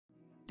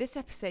This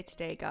episode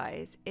today,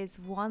 guys, is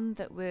one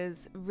that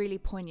was really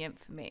poignant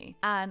for me.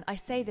 And I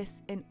say this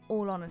in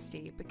all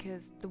honesty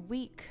because the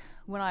week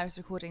when I was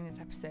recording this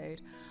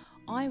episode,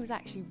 I was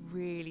actually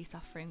really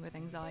suffering with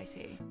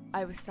anxiety.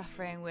 I was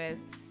suffering with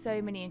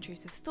so many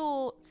intrusive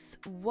thoughts,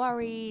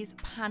 worries,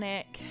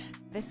 panic.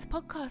 This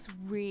podcast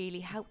really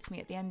helped me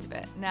at the end of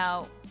it.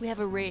 Now, we have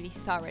a really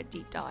thorough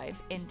deep dive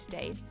in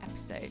today's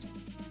episode.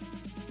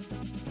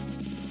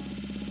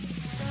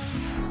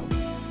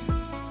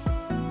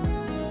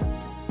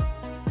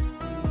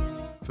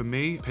 For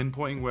me,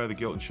 pinpointing where the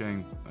guilt and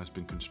shame has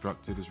been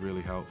constructed is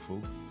really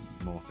helpful.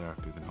 More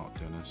therapy than hot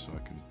dinners, so I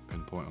can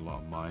pinpoint a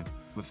lot of mine.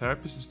 The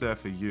therapist is there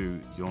for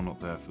you, you're not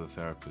there for the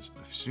therapist.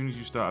 As soon as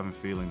you start having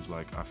feelings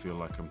like, I feel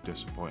like I'm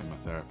disappointing my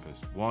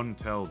therapist, one,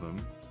 tell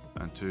them,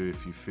 and two,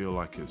 if you feel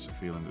like it's a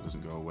feeling that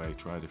doesn't go away,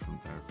 try a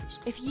different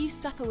therapist. If you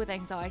suffer with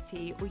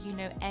anxiety or you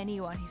know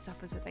anyone who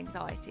suffers with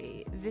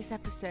anxiety, this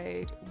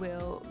episode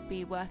will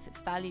be worth its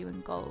value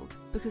in gold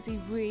because we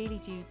really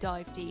do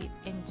dive deep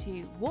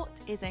into what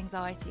is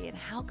anxiety and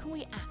how can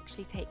we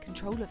actually take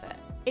control of it.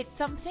 It's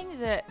something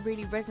that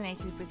really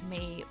resonated with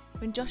me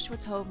when Joshua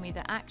told me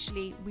that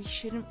actually we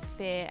shouldn't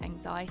fear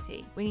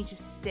anxiety. We need to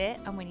sit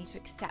and we need to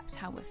accept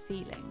how we're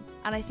feeling.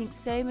 And I think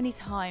so many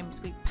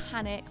times we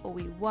panic or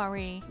we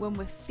worry when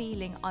we're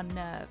feeling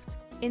unnerved.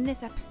 In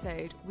this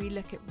episode, we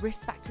look at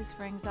risk factors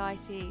for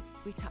anxiety,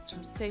 we touch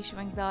on social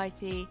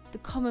anxiety, the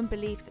common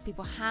beliefs that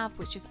people have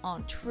which just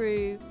aren't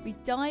true. We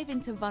dive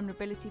into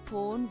vulnerability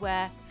porn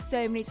where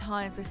so many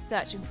times we're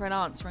searching for an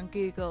answer on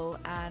Google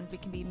and we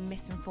can be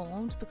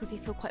misinformed because we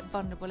feel quite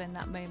vulnerable in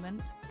that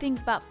moment.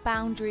 Things about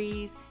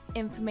boundaries,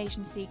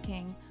 information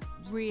seeking,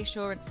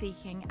 reassurance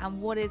seeking,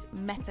 and what is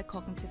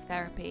metacognitive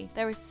therapy.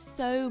 There is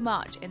so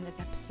much in this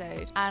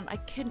episode, and I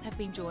couldn't have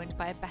been joined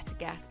by a better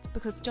guest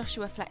because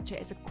Joshua Fletcher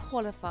is a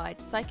qualified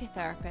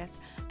psychotherapist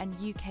and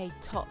UK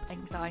top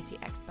anxiety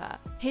expert.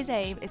 His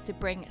aim is to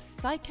bring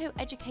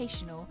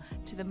psychoeducational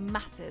to the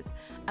masses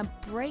and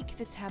break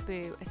the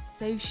taboo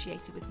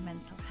associated with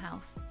mental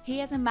health. He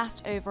has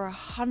amassed over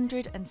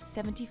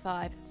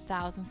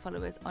 175,000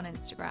 followers on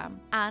Instagram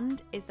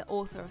and is the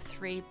author of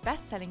 3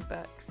 best-selling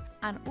books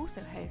and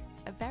also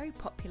hosts a very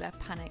popular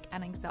panic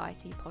and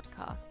anxiety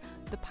podcast,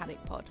 The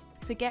Panic Pod.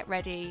 So get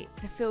ready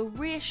to feel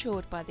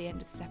reassured by the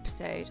end of this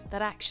episode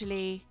that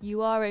actually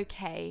you are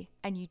okay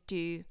and you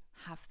do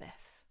have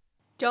this.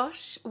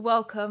 Josh,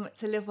 welcome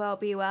to Live Well,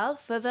 Be Well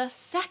for the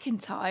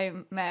second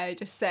time, may I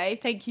just say.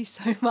 Thank you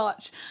so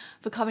much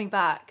for coming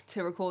back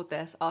to record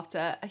this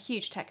after a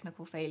huge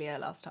technical failure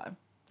last time.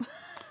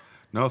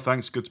 No,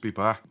 thanks, good to be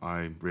back.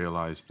 I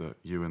realised that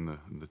you and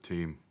the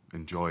team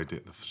enjoyed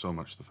it so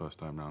much the first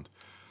time round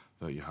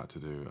that you had to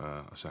do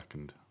a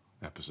second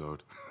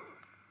episode.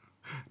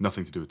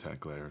 Nothing to do with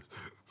technical errors.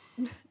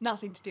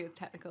 Nothing to do with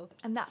technical.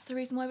 And that's the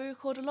reason why we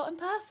record a lot in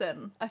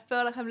person. I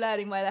feel like I'm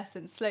learning my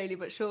lessons slowly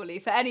but surely.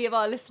 For any of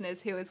our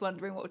listeners who is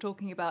wondering what we're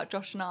talking about,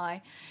 Josh and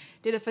I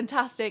did a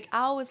fantastic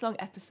hours-long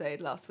episode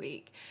last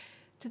week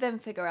to then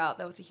figure out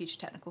there was a huge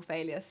technical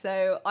failure.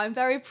 So I'm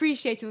very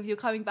appreciative of you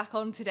coming back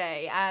on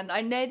today. And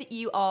I know that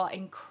you are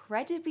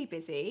incredibly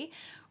busy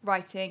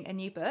writing a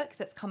new book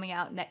that's coming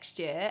out next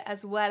year,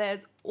 as well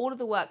as all of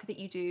the work that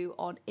you do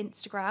on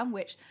Instagram,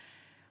 which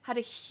had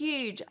a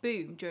huge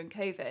boom during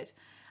COVID,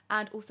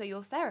 and also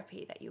your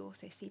therapy that you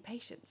also see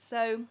patients.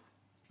 So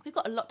we've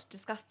got a lot to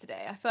discuss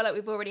today. I feel like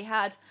we've already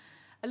had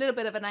a little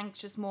bit of an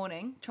anxious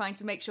morning trying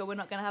to make sure we're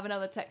not going to have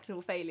another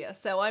technical failure.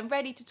 So I'm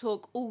ready to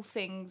talk all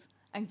things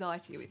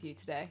anxiety with you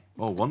today.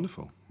 Oh,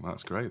 wonderful.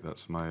 That's great.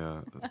 That's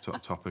my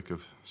topic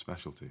of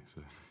specialty.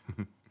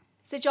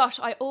 So Josh,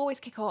 I always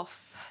kick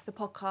off the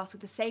podcast with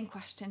the same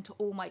question to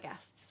all my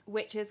guests,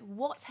 which is,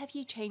 what have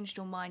you changed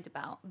your mind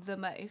about the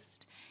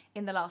most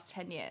in the last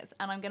 10 years?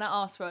 And I'm going to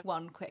ask for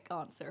one quick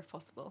answer if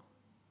possible.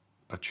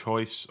 A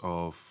choice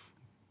of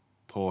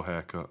poor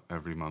haircut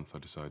every month. I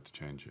decide to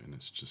change it, and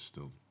it's just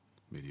still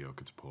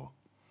mediocre to poor.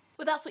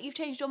 Well, that's what you've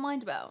changed your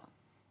mind about?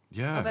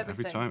 Yeah,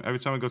 every time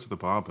I go to the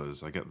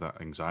barbers, I get that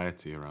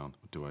anxiety around,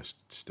 do I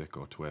stick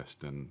or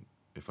twist? And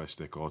if I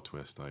stick or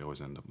twist, I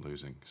always end up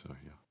losing, so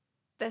yeah.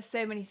 There's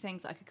so many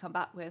things I could come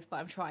back with, but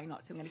I'm trying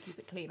not to. I'm going to keep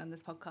it clean on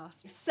this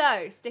podcast.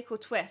 So, stick or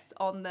twist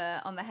on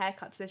the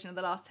haircut decision of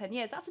the last 10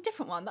 years. That's a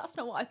different one. That's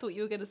not what I thought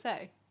you were going to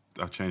say.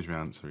 I've changed my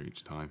answer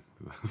each time.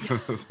 I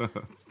thought you were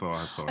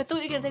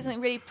going to say something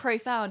really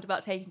profound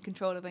about taking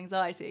control of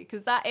anxiety,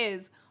 because that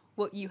is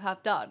what you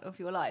have done of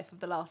your life of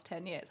the last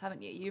 10 years,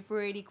 haven't you? You've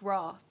really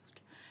grasped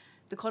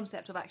the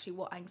concept of actually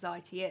what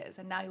anxiety is,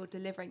 and now you're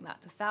delivering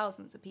that to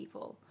thousands of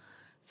people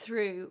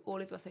through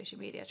all of your social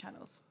media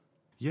channels.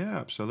 Yeah,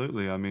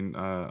 absolutely. I mean,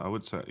 I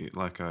would say,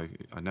 like, I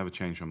never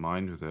changed my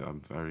mind with it.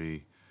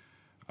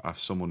 As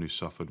someone who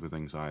suffered with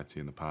anxiety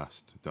in the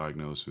past,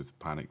 diagnosed with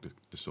panic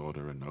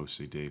disorder and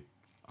OCD,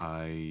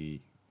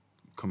 I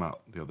come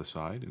out the other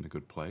side in a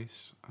good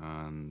place.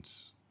 And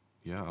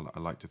yeah, I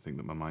like to think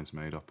that my mind's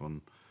made up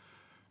on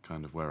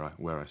kind of where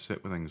I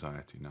sit with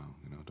anxiety now.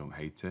 You know, don't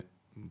hate it,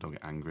 don't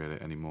get angry at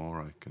it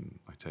anymore.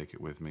 I take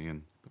it with me,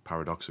 and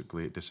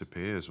paradoxically, it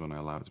disappears when I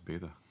allow it to be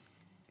there.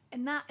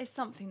 And that is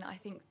something that I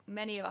think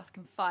many of us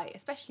can fight,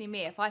 especially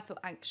me. If I feel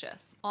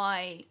anxious,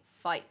 I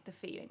fight the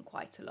feeling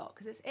quite a lot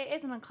because it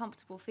is an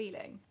uncomfortable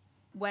feeling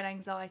when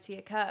anxiety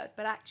occurs.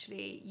 But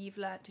actually, you've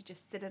learned to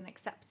just sit and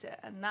accept it.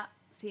 And that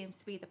seems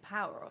to be the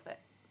power of it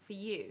for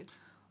you,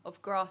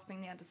 of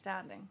grasping the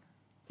understanding.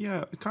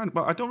 Yeah, it's kind of,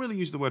 but I don't really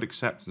use the word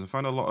acceptance. I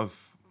find a lot of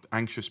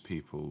anxious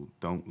people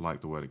don't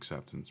like the word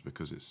acceptance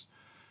because it's,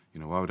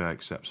 why would I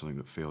accept something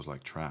that feels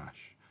like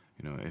trash?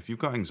 If you've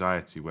got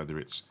anxiety, whether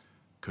it's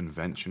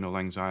conventional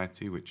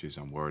anxiety, which is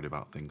I'm worried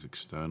about things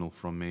external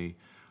from me,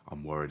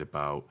 I'm worried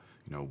about,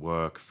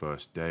 work,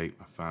 first date,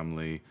 my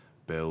family,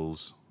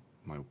 bills,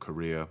 my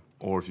career,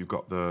 or if you've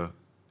got the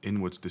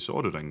inwards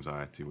disordered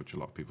anxiety, which a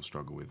lot of people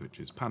struggle with, which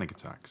is panic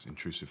attacks,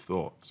 intrusive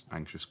thoughts,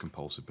 anxious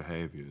compulsive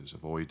behaviours,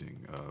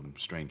 avoiding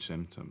strange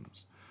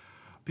symptoms.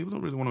 People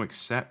don't really want to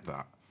accept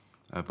that.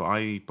 But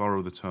I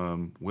borrow the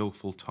term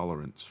willful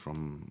tolerance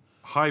from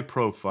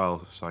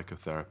high-profile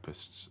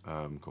psychotherapists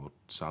called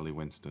Sally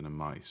Winston and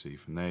Marty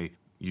Seif, and they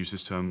use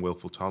this term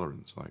willful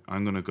tolerance. Like,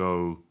 I'm going to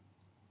go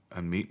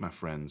and meet my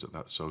friends at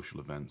that social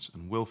event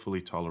and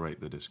willfully tolerate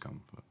the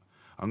discomfort.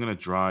 I'm going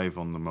to drive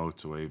on the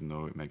motorway even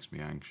though it makes me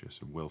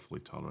anxious and willfully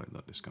tolerate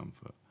that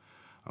discomfort.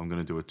 I'm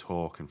going to do a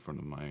talk in front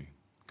of my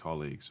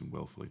colleagues and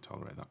willfully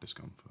tolerate that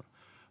discomfort.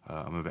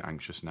 I'm a bit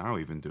anxious now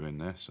even doing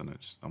this, and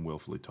I'm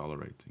willfully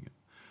tolerating it.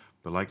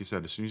 But like you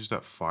said, as soon as you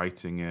start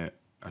fighting it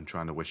and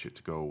trying to wish it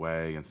to go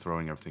away and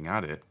throwing everything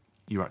at it,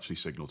 you actually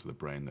signal to the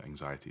brain that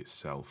anxiety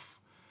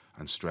itself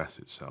and stress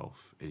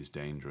itself is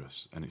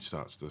dangerous, and it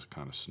starts to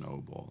kind of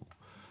snowball.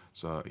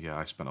 So yeah,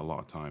 I spent a lot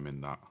of time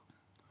in that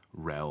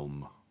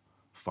realm,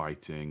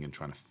 fighting and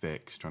trying to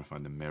fix, trying to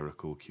find the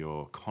miracle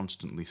cure,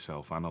 constantly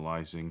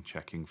self-analyzing,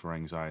 checking for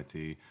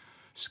anxiety,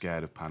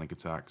 scared of panic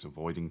attacks,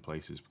 avoiding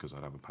places because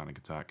I'd have a panic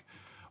attack,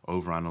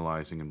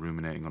 overanalyzing and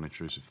ruminating on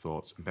intrusive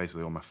thoughts, and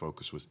basically all my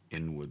focus was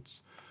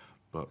inwards.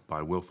 But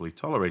by willfully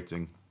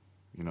tolerating,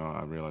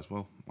 I realized,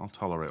 well, I'll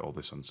tolerate all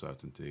this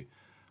uncertainty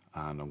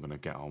and I'm going to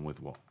get on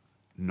with what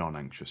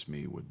non-anxious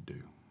me would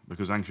do.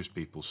 Because anxious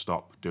people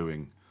stop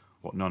doing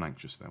what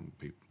non-anxious them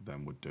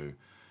would do.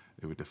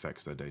 It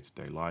affects their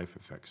day-to-day life,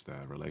 affects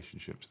their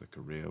relationships, their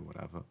career,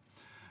 whatever.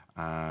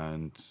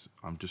 And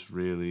I'm just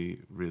really,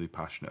 really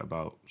passionate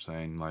about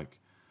saying, like,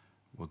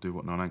 well, do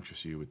what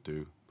non-anxious you would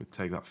do, but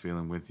take that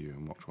feeling with you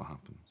and watch what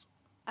happens.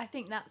 I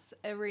think that's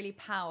a really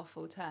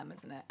powerful term,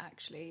 isn't it,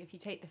 actually? If you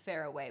take the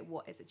fear away,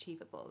 what is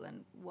achievable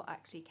and what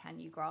actually can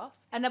you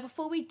grasp? And now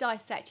before we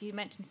dissect, you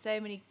mentioned so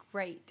many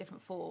great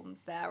different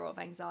forms there of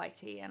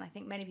anxiety, and I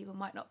think many people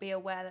might not be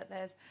aware that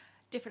there's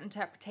different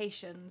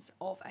interpretations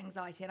of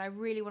anxiety, and I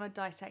really want to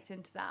dissect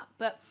into that.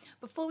 But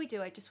before we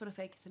do, I just want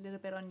to focus a little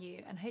bit on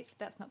you, and hopefully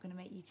that's not going to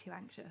make you too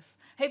anxious.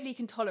 Hopefully you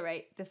can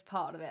tolerate this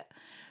part of it.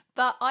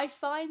 But I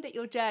find that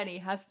your journey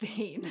has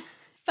been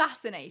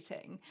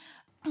fascinating.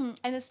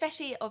 And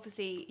especially,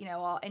 obviously,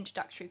 our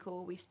introductory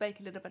call, we spoke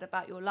a little bit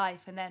about your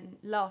life. And then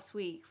last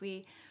week,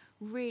 we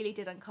really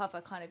did uncover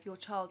kind of your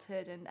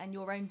childhood and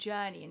your own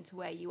journey into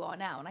where you are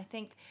now. And I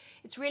think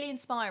it's really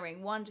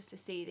inspiring, one, just to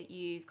see that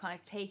you've kind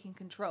of taken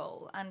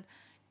control, and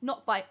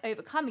not by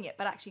overcoming it,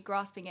 but actually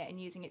grasping it and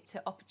using it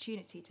to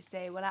opportunity to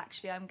say, well,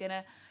 actually, I'm going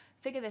to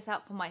figure this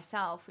out for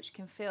myself, which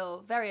can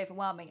feel very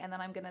overwhelming. And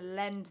then I'm going to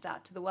lend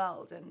that to the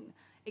world and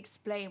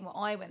explain what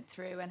I went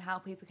through and how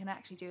people can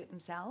actually do it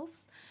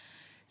themselves.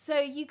 So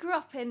you grew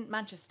up in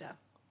Manchester.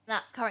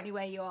 That's currently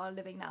where you are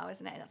living now,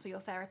 isn't it? And that's where your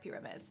therapy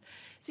room is.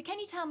 So can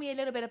you tell me a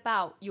little bit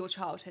about your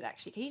childhood,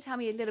 actually? Can you tell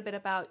me a little bit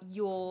about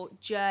your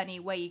journey,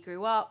 where you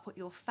grew up, what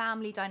your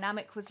family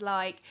dynamic was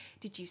like?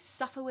 Did you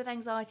suffer with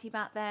anxiety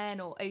back then,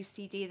 or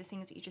OCD, the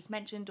things that you just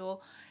mentioned? Or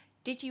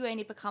did you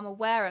only become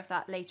aware of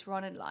that later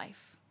on in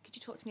life? Could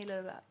you talk to me a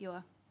little about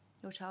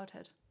your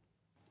childhood?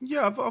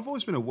 Yeah, I've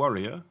always been a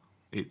worrier.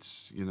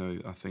 It's,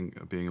 I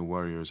think being a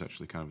warrior is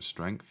actually kind of a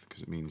strength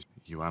because it means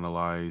you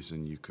analyse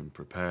and you can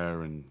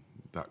prepare, and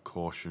that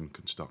caution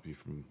can stop you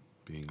from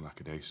being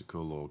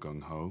lackadaisical or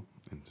gung-ho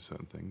into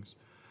certain things.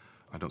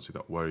 I don't see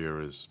that warrior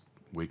as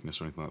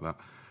weakness or anything like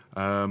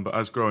that. But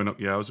as growing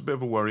up, I was a bit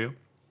of a worrier.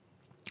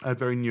 I had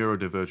very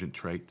neurodivergent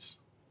traits,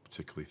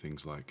 particularly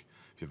things like,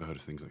 if you ever heard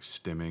of things like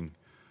stimming,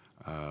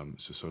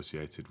 it's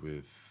associated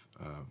with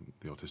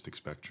the autistic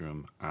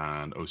spectrum,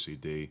 and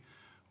OCD,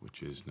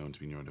 which is known to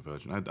be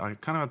neurodivergent. I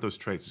kind of had those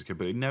traits as a kid,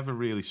 but it never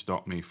really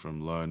stopped me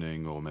from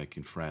learning or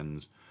making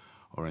friends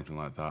or anything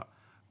like that.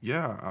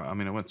 Yeah, I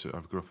mean, I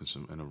grew up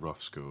in a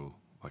rough school,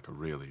 like a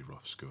really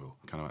rough school.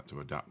 Kind of had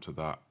to adapt to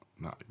that.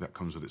 That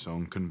comes with its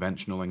own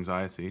conventional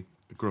anxiety.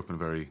 I grew up in a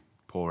very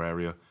poor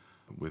area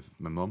with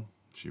my mum.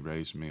 She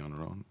raised me on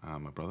her own,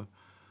 and my brother.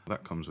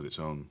 That comes with its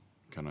own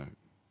kind of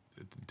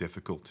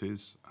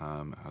difficulties.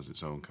 It has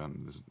its own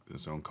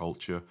its own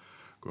culture.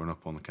 Growing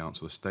up on the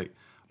council estate,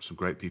 some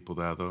great people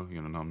there though.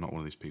 I'm not one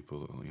of these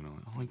people that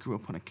I grew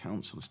up on a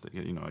council estate.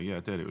 I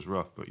did. It was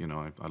rough, but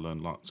I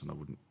learned lots, and I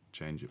wouldn't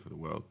change it for the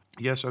world.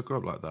 Yeah, so I grew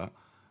up like that.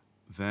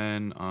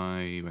 Then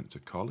I went to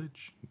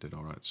college, did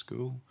all right at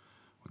school.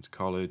 Went to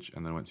college,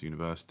 and then I went to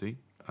university,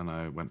 and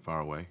I went far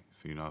away.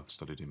 I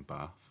studied in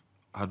Bath.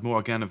 I had more,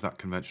 again, of that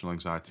conventional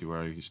anxiety where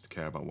I used to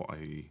care about what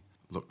I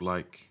looked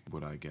like.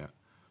 Would I get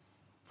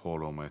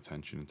pour all my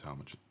attention into how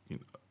much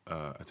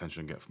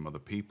attention I get from other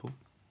people,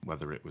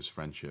 whether it was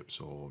friendships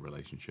or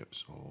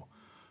relationships or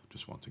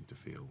just wanting to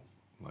feel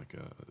like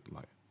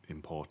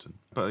important.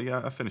 But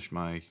yeah, I finished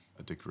my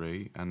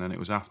degree, and then it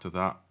was after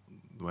that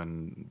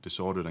when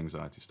disordered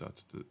anxiety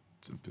started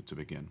to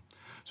begin.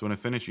 So when I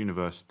finished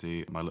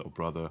university, my little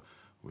brother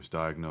was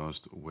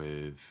diagnosed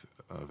with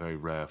a very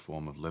rare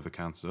form of liver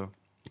cancer,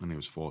 and he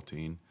was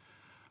 14.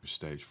 It was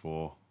stage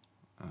 4,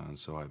 and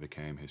so I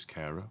became his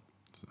carer.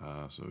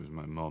 So it was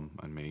my mum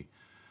and me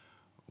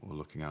were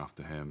looking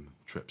after him,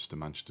 trips to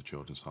Manchester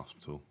Children's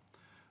Hospital,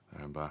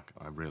 there and back.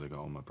 I really got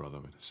on my brother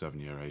with a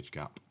 7-year age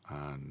gap,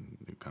 and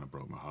it kind of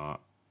broke my heart.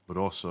 But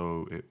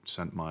also it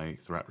sent my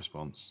threat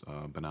response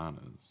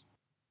bananas.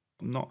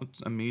 Not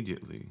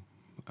immediately.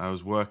 I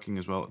was working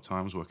as well at the time.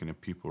 I was working in a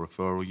pupil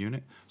referral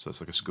unit. So that's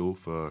like a school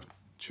for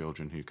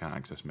children who can't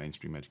access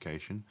mainstream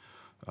education,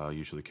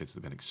 usually kids that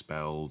have been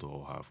expelled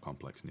or have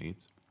complex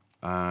needs.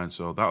 And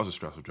so that was a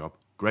stressful job.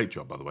 Great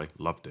job, by the way.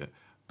 Loved it.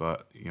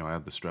 But, I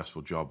had the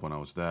stressful job when I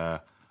was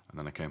there, and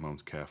then I came home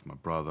to care for my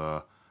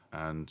brother.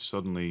 And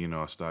suddenly,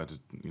 I started,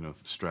 the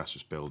stress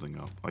was building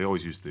up. I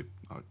always used the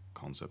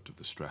concept of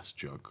the stress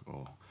jug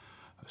or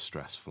a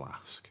stress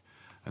flask.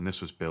 And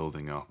this was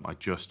building up. I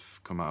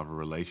just come out of a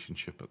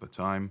relationship at the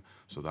time,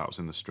 so that was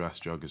in the stress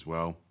jug as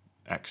well.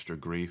 Extra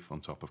grief on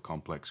top of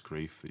complex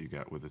grief that you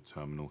get with a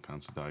terminal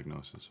cancer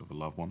diagnosis of a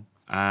loved one.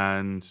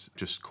 And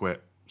just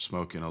quit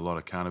smoking a lot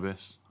of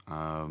cannabis,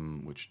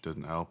 which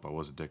doesn't help. I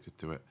was addicted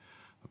to it.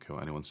 Okay,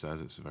 what anyone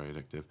says, it's very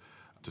addictive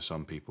to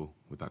some people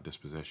with that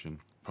disposition.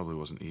 Probably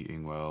wasn't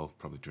eating well,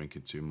 probably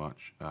drinking too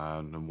much.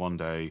 And then one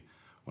day,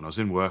 when I was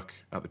in work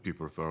at the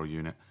pupil referral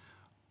unit,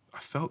 I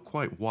felt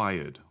quite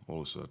wired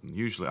all of a sudden.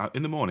 Usually,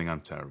 in the morning,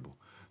 I'm terrible.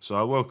 So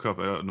I woke up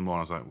in the morning,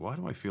 I was like, why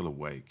do I feel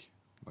awake?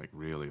 Like,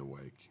 really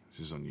awake. This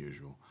is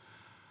unusual.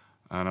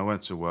 And I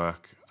went to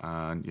work,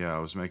 and I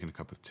was making a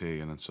cup of tea,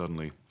 and then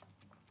suddenly,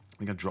 I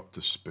think I dropped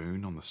a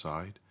spoon on the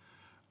side,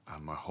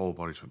 and my whole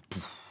body just went,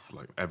 poof,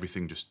 like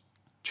everything just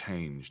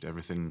changed.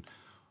 Everything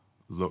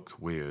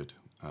looked weird.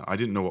 I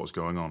didn't know what was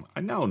going on.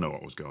 I now know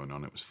what was going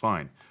on. It was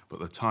fine.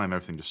 But at the time,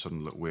 everything just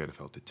suddenly looked weird. I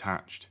felt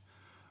detached.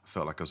 I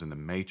felt like I was in the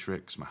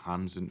Matrix. My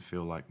hands didn't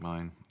feel like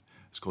mine.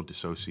 It's called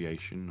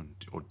dissociation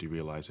or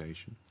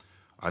derealization.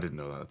 I didn't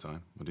know that at the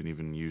time. I didn't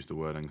even use the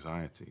word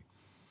anxiety.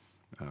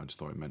 I just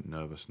thought it meant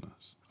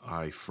nervousness.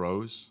 I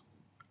froze.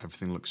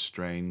 Everything looked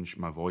strange.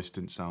 My voice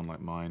didn't sound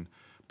like mine.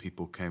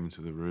 People came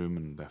into the room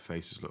and their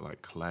faces looked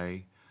like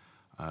clay.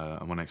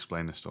 And when I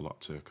explain this a lot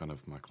to kind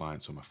of my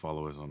clients or my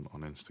followers on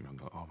Instagram,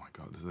 they're like, oh my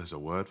God, there's a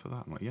word for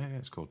that? I'm like, yeah,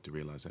 it's called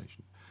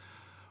derealization.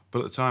 But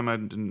at the time, I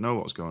didn't know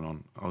what was going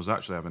on. I was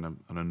actually having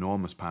an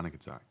enormous panic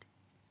attack.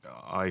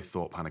 I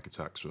thought panic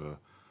attacks were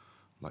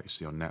like you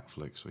see on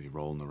Netflix, where you're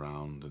rolling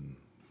around and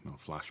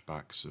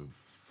flashbacks of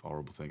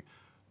horrible things.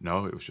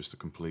 No, it was just a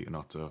complete and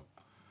utter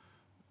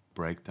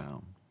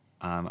breakdown.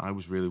 And I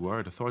was really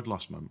worried. I thought I'd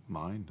lost my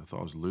mind. I thought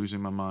I was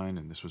losing my mind,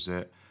 and this was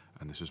it.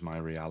 And this was my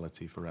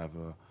reality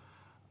forever.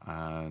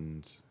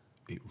 And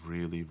it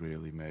really,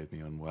 really made me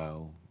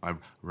unwell. I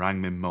rang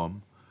my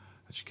mum,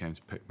 and she came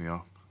to pick me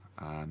up.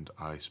 And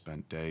I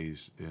spent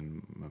days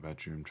in my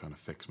bedroom trying to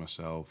fix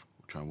myself,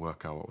 trying to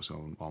work out what was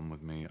going on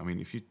with me. I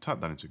mean, if you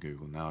type that into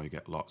Google now, you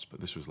get lots,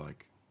 but this was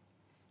like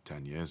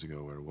 10 years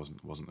ago where it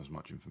wasn't as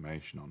much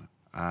information on it.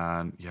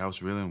 And I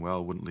was really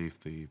unwell, wouldn't leave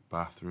the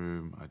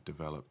bathroom. I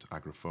developed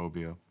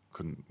agoraphobia,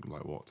 couldn't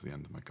walk to the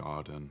end of my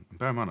garden. And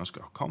bear in mind, I was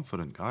a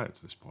confident guy at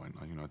this point.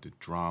 I did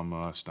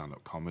drama,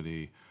 stand-up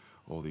comedy,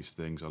 all these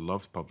things. I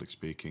loved public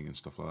speaking and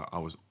stuff like that. I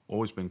was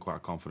always been quite a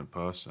confident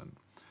person.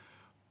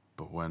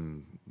 But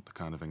when the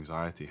kind of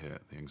anxiety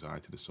hit, the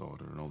anxiety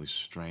disorder and all these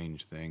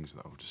strange things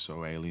that were just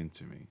so alien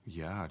to me,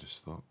 I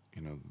just thought,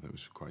 that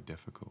was quite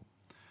difficult.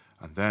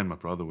 And then my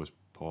brother was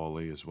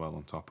poorly as well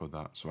on top of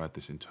that. So I had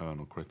this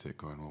internal critic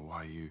going, well,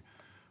 why are you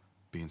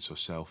being so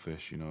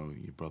selfish? Your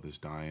brother's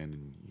dying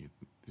and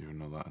you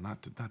know that. And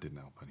that didn't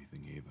help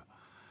anything either.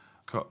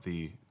 Cut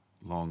the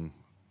long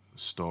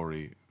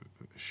story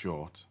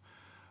short,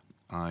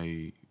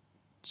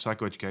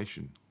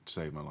 psychoeducation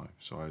saved my life.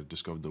 So I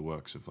discovered the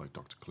works of like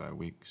Dr. Claire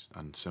Weeks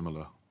and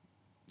similar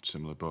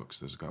books.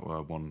 There's got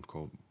one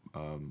called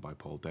by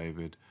Paul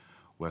David,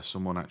 where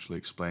someone actually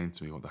explained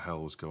to me what the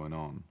hell was going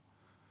on.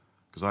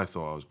 Because I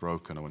thought I was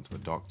broken. I went to the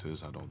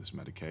doctors, had all this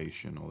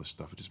medication, all this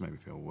stuff. It just made me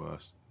feel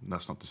worse. And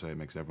that's not to say it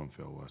makes everyone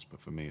feel worse, but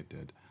for me it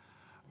did.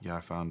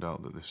 I found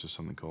out that this is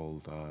something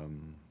called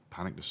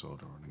panic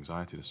disorder or an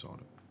anxiety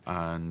disorder.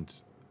 And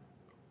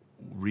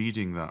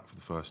reading that for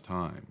the first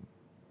time,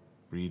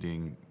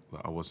 reading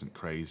that I wasn't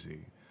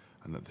crazy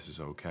and that this is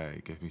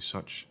okay, gave me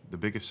the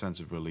biggest sense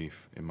of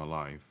relief in my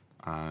life.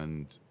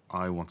 And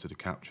I wanted to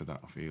capture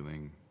that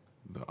feeling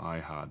that I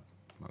had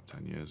about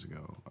 10 years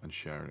ago and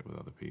share it with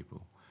other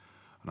people.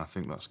 And I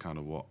think that's kind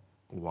of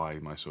why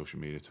my social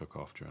media took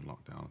off during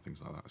lockdown and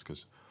things like that. It's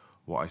because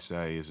what I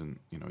say isn't,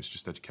 it's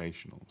just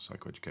educational,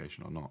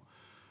 psychoeducational, not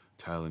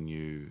telling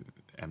you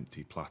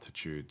empty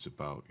platitudes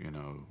about,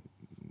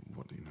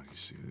 what, you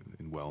see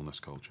in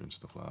wellness culture and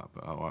stuff like that.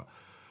 But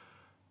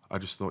I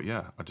just thought,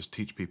 I just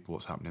teach people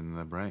what's happening in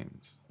their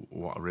brains.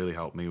 What really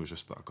helped me was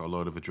just that I got a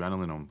load of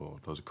adrenaline on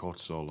board, loads of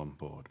cortisol on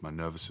board. My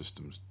nervous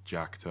system's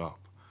jacked up.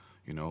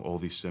 All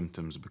these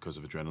symptoms are because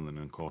of adrenaline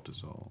and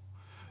cortisol.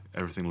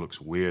 Everything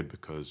looks weird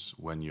because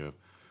when you're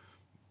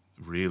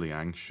really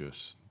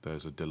anxious,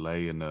 there's a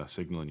delay in the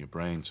signal in your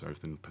brain, so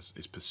everything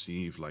is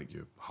perceived like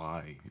you're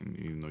high,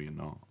 even though you're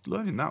not.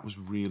 Learning that was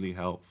really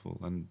helpful.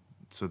 And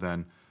so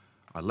then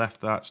I left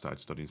that, started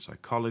studying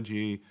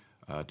psychology,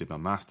 did my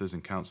master's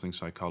in counselling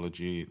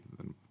psychology,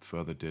 and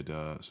further did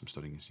some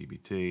studying in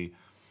CBT,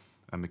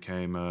 and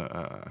became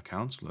a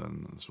counsellor,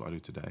 and that's what I do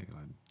today.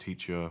 I'm a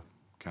teacher,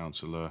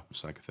 counsellor,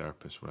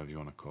 psychotherapist, whatever you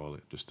want to call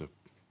it, just a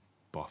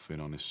boffin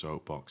on his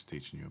soapbox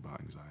teaching you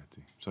about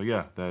anxiety. So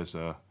there's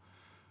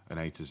an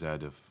A to Z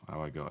of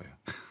how I got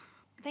here.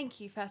 Thank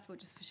you, first of all,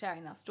 just for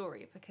sharing that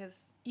story,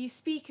 because you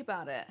speak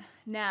about it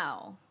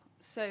now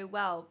so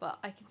well, but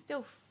I can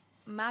still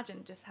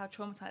imagine just how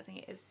traumatizing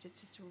it is to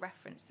just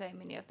reference so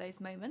many of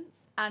those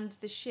moments and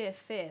the sheer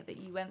fear that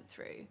you went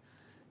through.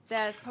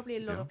 There's probably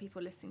a lot of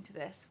people listening to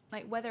this,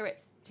 like whether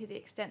it's to the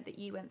extent that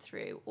you went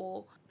through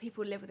or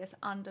people live with this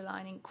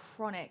underlying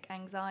chronic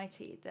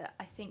anxiety that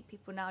I think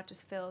people now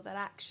just feel that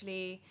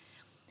actually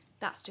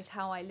that's just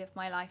how I live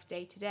my life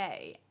day to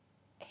day.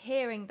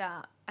 Hearing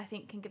that, I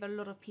think, can give a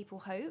lot of people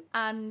hope.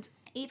 And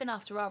even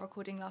after our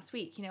recording last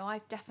week,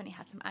 I've definitely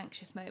had some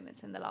anxious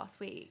moments in the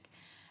last week.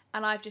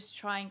 And I've just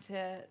trying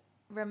to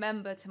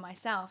remember to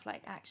myself,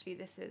 like, actually,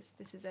 this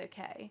is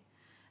okay.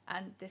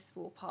 And this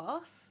will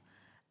pass.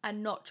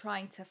 And not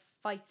trying to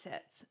fight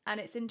it. And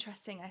it's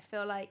interesting. I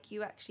feel like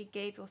you actually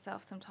gave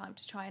yourself some time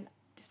to try and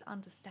just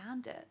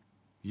understand it.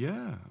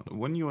 Yeah.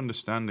 When you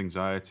understand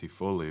anxiety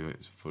fully,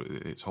 for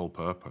its whole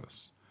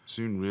purpose,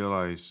 soon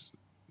realize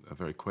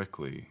very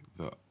quickly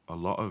that a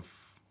lot of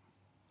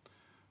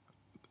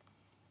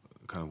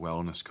kind of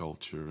wellness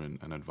culture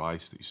and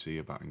advice that you see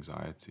about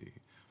anxiety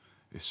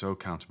is so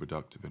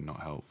counterproductive and not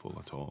helpful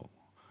at all.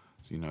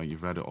 So,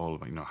 you've read it all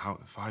about, how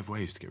 5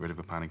 ways to get rid of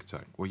a panic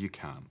attack. Well, you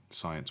can't.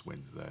 Science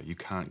wins there. You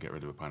can't get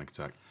rid of a panic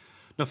attack.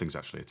 Nothing's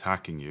actually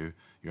attacking you.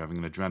 You're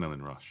having an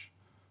adrenaline rush,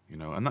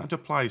 and that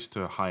applies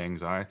to high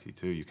anxiety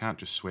too. You can't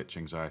just switch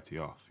anxiety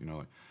off,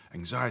 like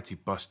anxiety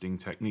busting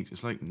techniques.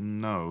 It's like,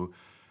 no,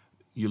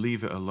 you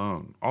leave it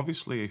alone.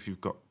 Obviously, if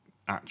you've got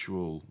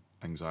actual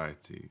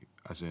anxiety,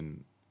 as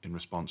in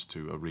response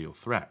to a real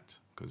threat,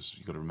 because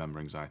you've got to remember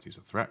anxiety is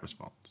a threat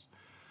response,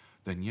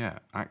 then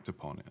act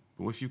upon it.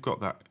 But if you've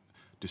got that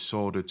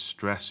disordered,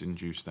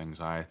 stress-induced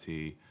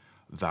anxiety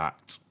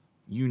that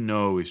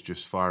is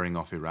just firing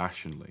off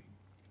irrationally,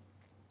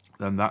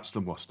 then that's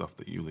the stuff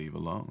that you leave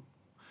alone.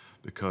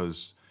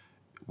 Because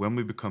when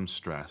we become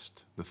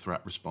stressed, the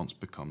threat response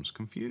becomes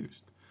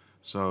confused.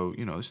 So,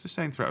 it's the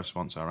same threat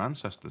response our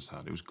ancestors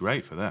had. It was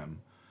great for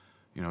them.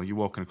 You're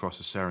walking across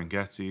the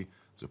Serengeti,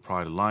 there's a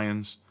pride of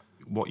lions.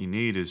 What you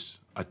need is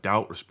a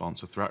doubt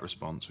response, a threat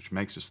response, which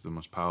makes us the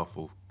most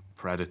powerful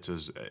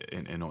predators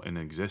in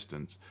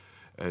existence,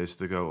 is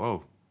to go,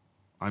 oh,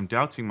 I'm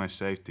doubting my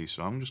safety,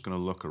 so I'm just going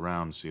to look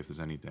around and see if there's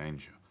any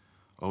danger.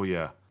 Oh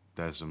yeah,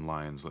 there's some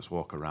lions. Let's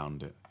walk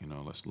around it.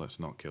 Let's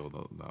not kill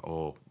that,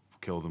 or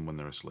kill them when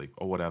they're asleep,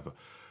 or whatever.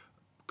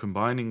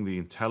 Combining the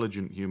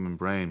intelligent human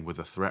brain with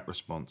a threat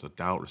response, a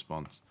doubt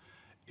response,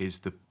 is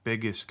the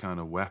biggest kind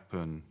of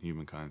weapon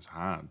humankind's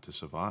had to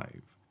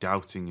survive.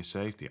 Doubting your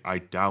safety. I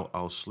doubt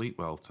I'll sleep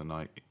well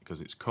tonight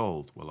because it's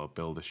cold. Well, I'll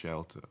build a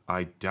shelter.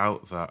 I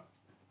doubt that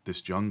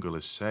this jungle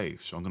is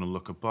safe, so I'm going to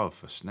look above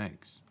for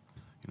snakes.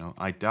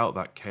 I doubt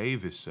that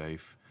cave is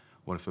safe.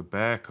 What if a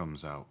bear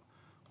comes out?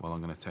 Well,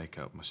 I'm going to take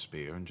out my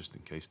spear, and just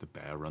in case the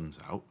bear runs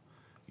out,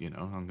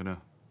 I'm going to,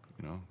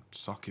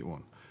 sock it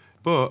one.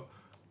 But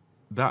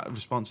that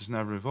response has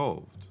never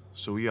evolved.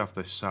 So you have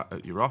this sat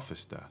at your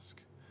office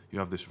desk. You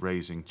have this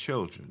raising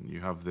children.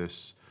 You have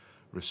this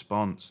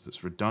response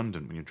that's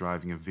redundant when you're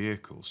driving a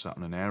vehicle, sat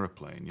on an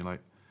aeroplane. You're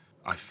like,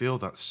 I feel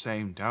that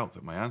same doubt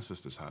that my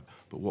ancestors had.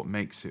 But what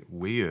makes it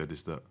weird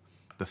is that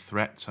the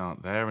threats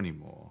aren't there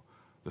anymore.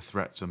 The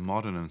threats are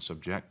modern and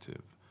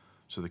subjective.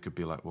 So they could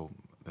be like, well,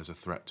 there's a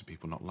threat to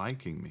people not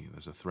liking me.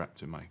 There's a threat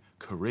to my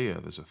career.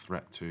 There's a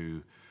threat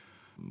to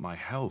my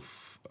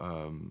health,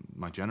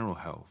 my general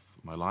health,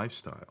 my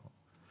lifestyle.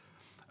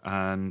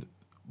 And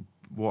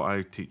what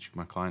I teach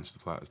my clients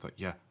stuff like that is that,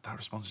 that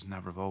response has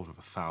never evolved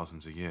over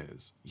thousands of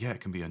years. Yeah, it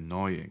can be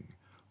annoying,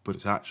 but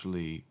it's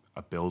actually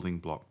a building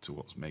block to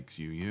what makes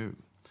you you.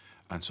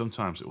 And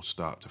sometimes it will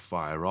start to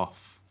fire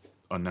off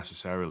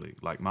unnecessarily,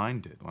 like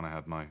mine did when I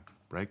had my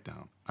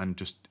breakdown. And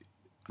just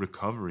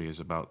recovery is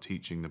about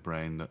teaching the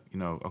brain that,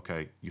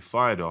 okay, you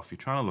fired off, you're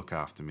trying to look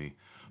after me.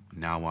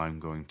 Now I'm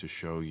going to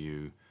show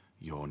you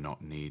you're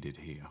not needed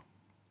here.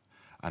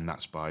 And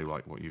that's by,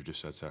 like what you've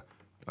just said, Sarah,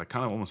 like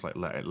kind of almost like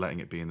letting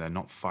it be in there,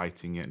 not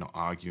fighting it, not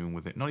arguing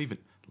with it, not even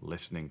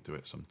listening to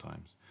it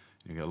sometimes.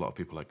 You get a lot of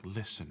people like,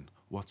 listen,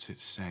 what's it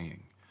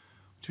saying?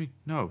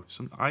 No,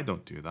 I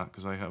don't do that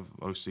because I have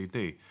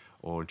OCD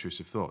or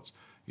intrusive thoughts.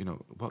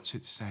 What's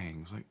it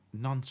saying? It's like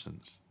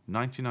nonsense.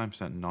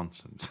 99%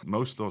 nonsense.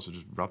 Most thoughts are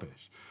just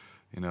rubbish.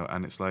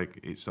 And it's like,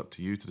 it's up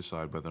to you to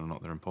decide whether or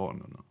not they're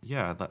important or not.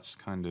 Yeah, that's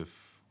kind of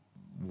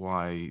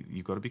why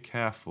you've got to be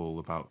careful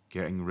about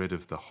getting rid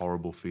of the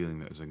horrible feeling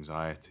that is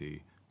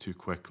anxiety too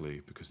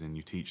quickly, because then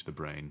you teach the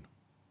brain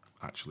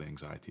actually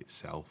anxiety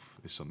itself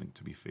is something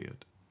to be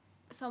feared.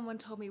 Someone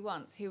told me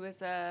once, who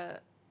was a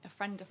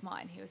friend of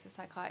mine, who was a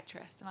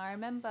psychiatrist, and I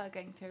remember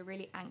going through a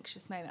really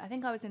anxious moment. I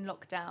think I was in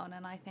lockdown,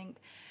 and I think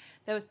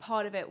there was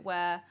part of it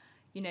where,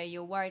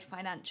 you're worried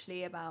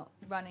financially about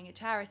running a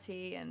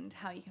charity and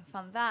how you can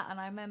fund that. And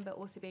I remember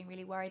also being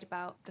really worried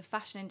about the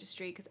fashion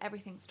industry because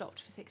everything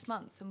stopped for 6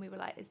 months. And we were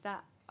like,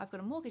 I've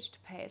got a mortgage to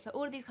pay. So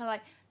all of these kind of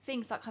like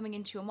things start coming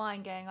into your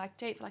mind going, I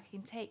don't feel like I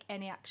can take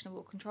any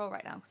actionable control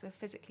right now because we're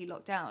physically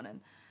locked down and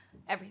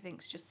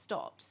everything's just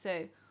stopped.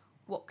 So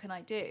what can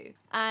I do?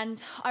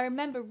 And I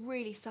remember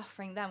really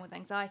suffering then with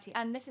anxiety.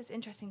 And this is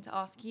interesting to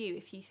ask you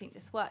if you think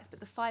this works, but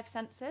the 5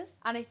 senses.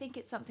 And I think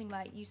it's something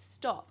like you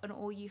stop and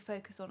all you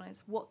focus on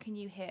is what can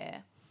you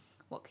hear?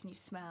 What can you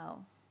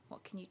smell?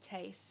 What can you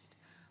taste?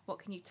 What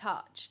can you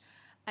touch?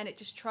 And it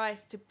just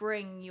tries to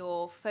bring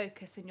your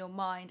focus and your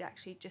mind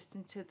actually just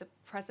into the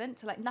present,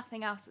 to like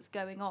nothing else that's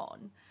going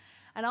on.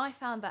 And I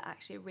found that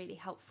actually a really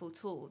helpful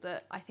tool,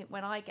 that I think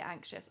when I get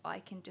anxious, I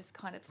can just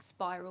kind of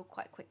spiral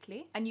quite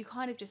quickly. And you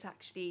kind of just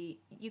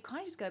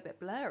go a bit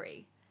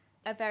blurry.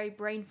 A very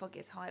brain foggy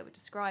is how I would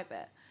describe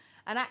it.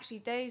 And actually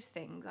those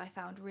things I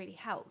found really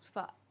helped.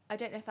 But I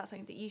don't know if that's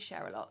something that you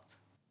share a lot.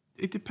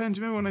 It depends.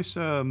 Remember when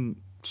I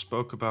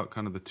spoke about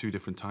kind of the 2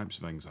 different types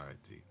of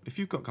anxiety? If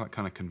you've got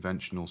kind of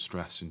conventional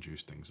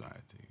stress-induced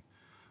anxiety,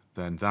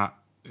 then that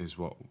is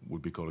what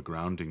would be called a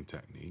grounding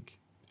technique.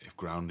 If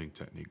grounding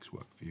techniques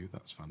work for you,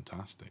 that's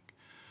fantastic.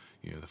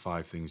 The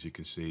 5 things you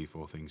can see,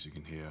 4 things you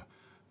can hear.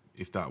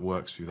 If that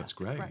works for you, that's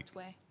great. The correct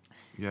way.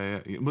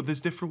 Yeah. But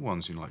there's different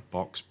ones, like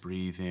box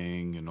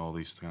breathing and all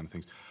these kind of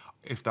things.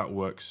 If that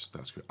works,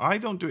 that's great. I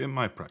don't do it in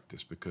my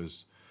practice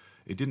because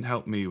it didn't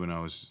help me when I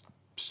was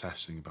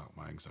obsessing about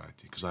my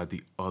anxiety, because I had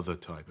the other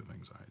type of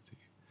anxiety.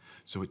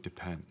 So it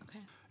depends. Okay.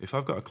 If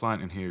I've got a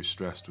client in here who's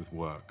stressed with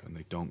work and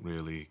they don't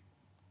really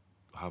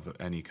have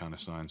any kind of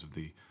signs of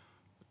the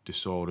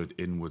disordered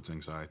inwards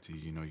anxiety,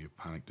 your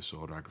panic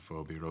disorder,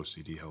 agoraphobia,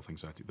 OCD, health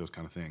anxiety, those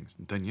kind of things,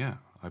 then yeah,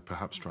 I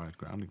perhaps try a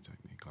grounding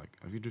technique. Like,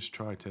 have you just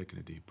tried taking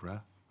a deep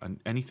breath? And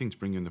anything to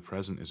bring you in the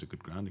present is a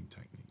good grounding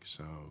technique.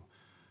 So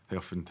they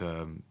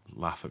often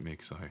laugh at me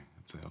because I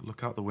say,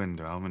 look out the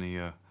window, how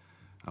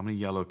many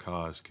yellow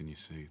cars can you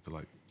see? They're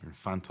like, you're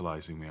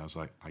infantilizing me. I was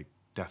like, I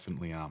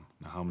definitely am.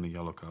 Now, how many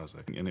yellow cars?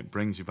 And it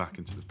brings you back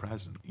into the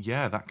present.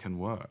 Yeah, that can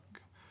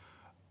work.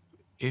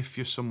 If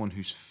you're someone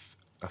who's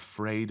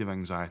afraid of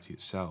anxiety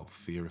itself,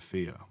 fear of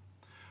fear,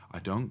 I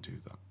don't do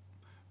that,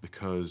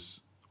 because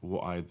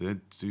what I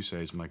do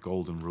say is my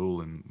golden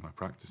rule in my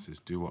practice is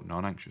do what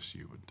non-anxious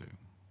you would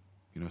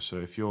do. So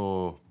if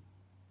you're,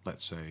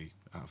 let's say,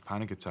 out of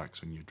panic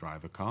attacks when you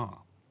drive a car,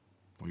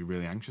 or you're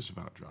really anxious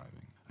about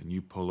driving, and you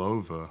pull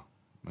over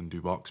and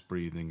do box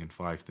breathing and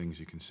 5 things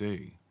you can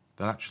see,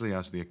 that actually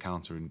has a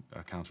counter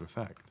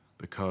effect,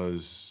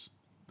 because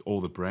all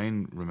the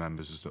brain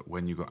remembers is that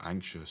when you got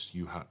anxious,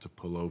 you had to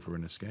pull over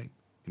and escape.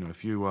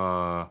 If you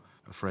are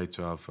afraid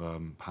to have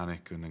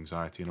panic and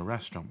anxiety in a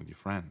restaurant with your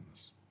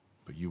friends,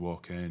 but you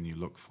walk in and you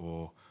look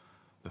for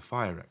the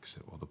fire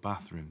exit or the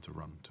bathroom to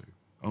run to,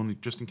 only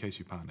just in case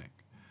you panic,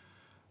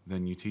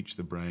 then you teach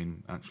the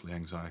brain actually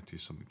anxiety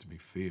is something to be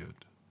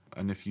feared.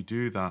 And if you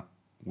do that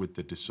with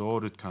the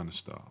disordered kind of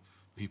stuff,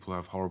 people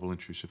have horrible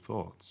intrusive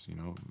thoughts,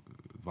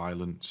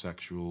 violent,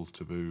 sexual,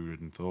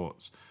 taboo-ridden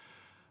thoughts.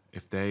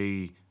 If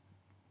they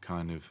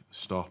kind of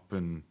stop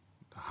and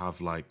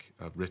have like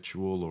a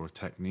ritual or a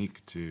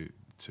technique to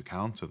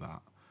counter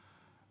that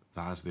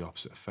has the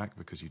opposite effect,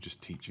 because you're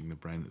just teaching the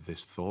brain that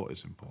this thought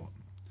is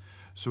important.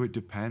 So it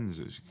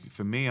depends.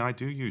 For me, I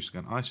do use,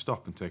 I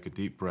stop and take a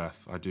deep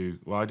breath. I do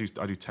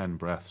 10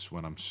 breaths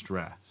when I'm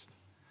stressed.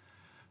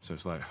 So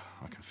it's like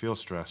I can feel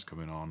stress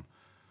coming on,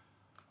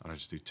 and I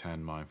just do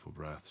 10 mindful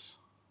breaths,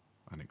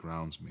 and it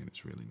grounds me, and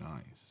it's really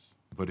nice.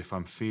 But if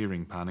I'm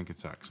fearing panic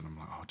attacks and I'm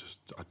like,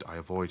 I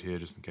avoid here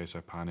just in case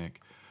I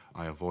panic.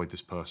 I avoid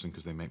this person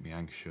because they make me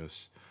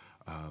anxious.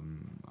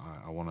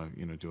 I want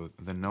to, do it.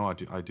 Then no,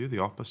 I do the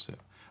opposite.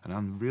 And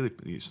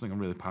it's something I'm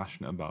really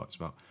passionate about. It's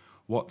about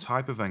what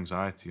type of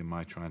anxiety am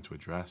I trying to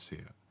address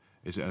here?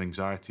 Is it an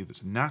anxiety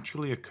that's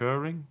naturally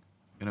occurring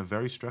in a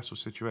very stressful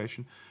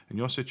situation? In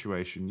your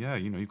situation, yeah,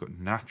 you've got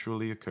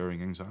naturally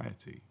occurring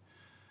anxiety.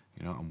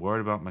 I'm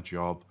worried about my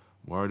job,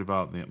 I'm worried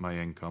about my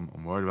income,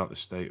 I'm worried about the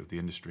state of the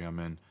industry I'm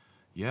in.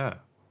 Yeah,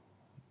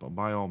 but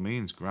by all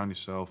means, ground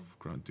yourself,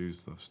 do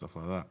stuff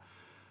like that.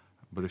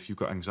 But if you've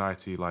got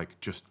anxiety, like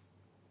just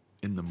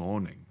in the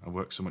morning, I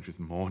work so much with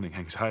morning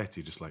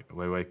anxiety, just like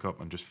I wake up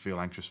and just feel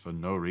anxious for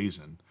no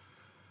reason,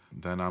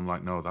 then I'm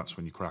like, no, that's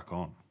when you crack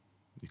on.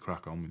 You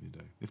crack on with your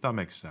day, if that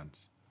makes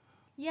sense.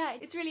 Yeah,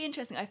 it's really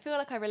interesting. I feel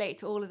like I relate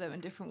to all of them in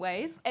different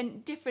ways,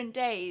 and different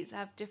days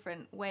have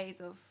different ways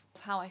of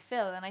how I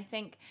feel. And I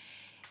think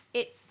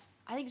it's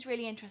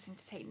really interesting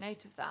to take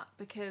note of that,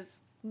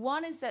 because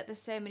one is that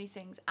there's so many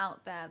things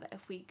out there that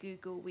if we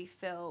Google, we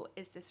feel,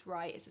 is this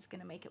right? Is this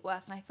going to make it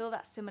worse? And I feel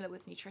that's similar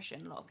with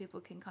nutrition. A lot of people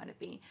can kind of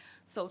be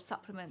sold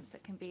supplements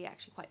that can be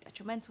actually quite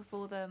detrimental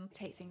for them,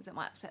 take things that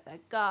might upset their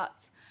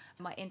gut,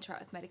 might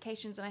interact with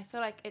medications. And I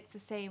feel like it's the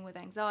same with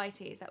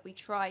anxiety, is that we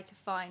try to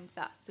find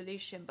that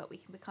solution, but we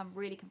can become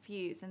really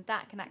confused. And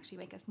that can actually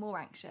make us more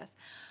anxious,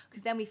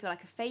 because then we feel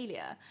like a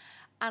failure.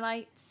 And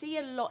I see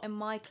a lot in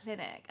my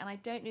clinic, and I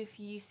don't know if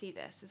you see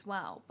this as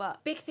well,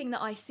 but big thing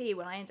that I see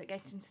when I end up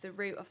getting to the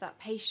root of that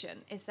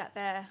patient is that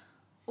they're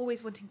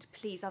always wanting to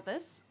please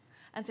others.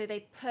 And so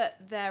they put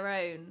their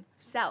own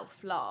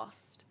self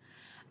last.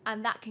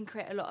 And that can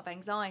create a lot of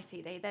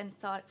anxiety. They then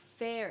start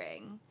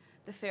fearing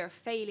the fear of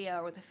failure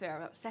or the fear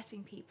of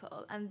upsetting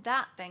people. And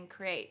that then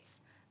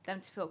creates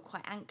them to feel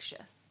quite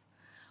anxious.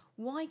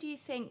 Why do you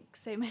think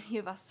so many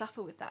of us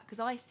suffer with that? Because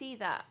I see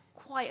that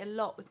quite a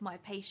lot with my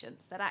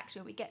patients, that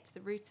actually when we get to the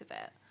root of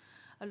it,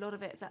 a lot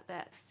of it is that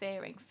they're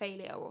fearing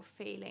failure or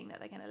feeling that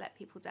they're going to let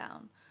people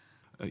down.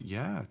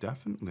 Yeah,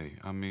 definitely.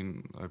 I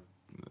mean,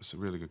 that's a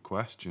really good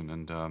question,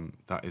 and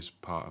that is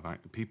part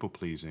of people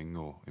pleasing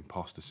or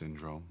imposter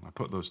syndrome. I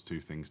put those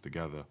two things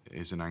together. It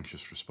is an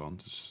anxious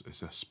response.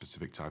 It's a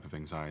specific type of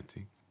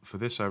anxiety. For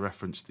this, I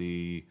referenced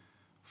the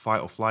fight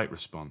or flight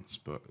response,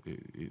 but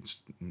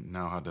it's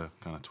now had a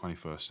kind of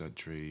 21st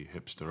century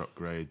hipster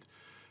upgrade.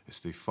 It's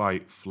the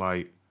fight,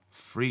 flight,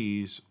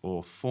 freeze,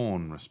 or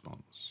fawn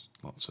response.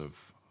 Lots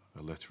of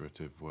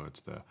alliterative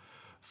words there.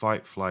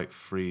 Fight, flight,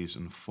 freeze,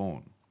 and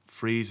fawn.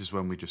 Freeze is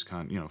when we just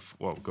can't,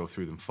 go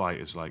through them. Fight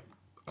is like,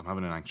 I'm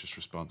having an anxious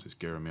response, it's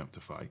gearing me up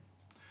to fight.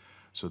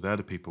 So they're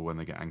the people, when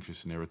they get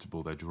anxious and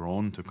irritable, they're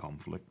drawn to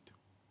conflict.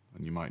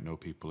 And you might know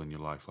people in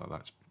your life like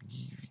that.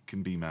 It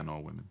can be men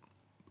or women.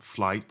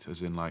 Flight,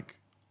 as in like,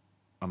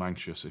 I'm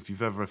anxious. If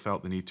you've ever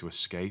felt the need to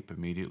escape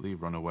immediately,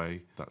 run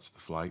away, that's the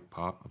flight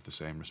part of the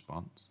same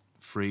response.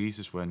 Freeze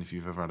is when, if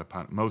you've ever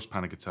had most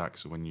panic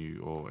attacks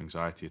or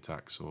anxiety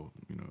attacks or,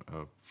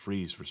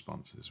 freeze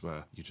responses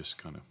where you just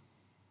kind of,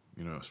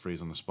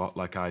 freeze on the spot,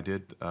 like I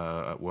did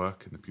at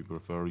work in the pupil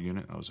referral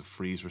unit. That was a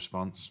freeze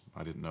response.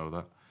 I didn't know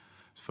that.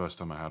 It's the first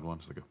time I had one.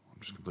 It's like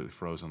I'm just completely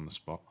frozen on the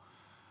spot.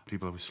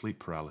 People have sleep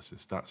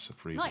paralysis. That's a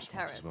freeze Night response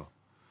terrors. as well.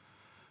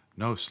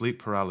 No, sleep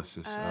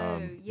paralysis.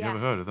 Yes. You ever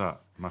heard of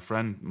that? My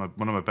friend,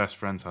 one of my best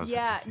friends has it.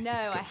 Yeah, no,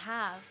 I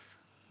have.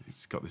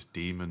 He's got this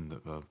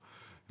demon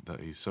that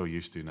he's so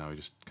used to now. He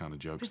just kind of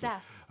jokes.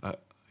 Possessed.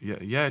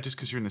 Yeah, just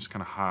because you're in this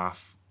kind of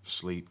half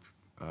sleep,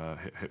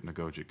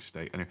 hypnagogic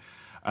state. Anyway,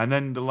 and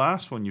then the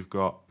last one you've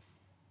got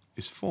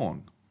is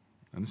fawn,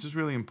 and this is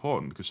really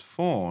important because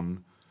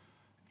fawn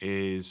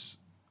is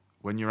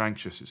when you're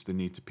anxious. It's the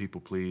need to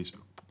people please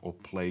or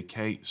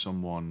placate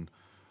someone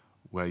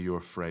where you're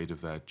afraid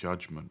of their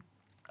judgment.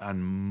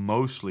 And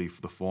mostly for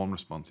the fawn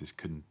response is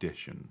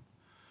condition.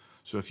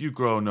 So if you've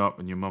grown up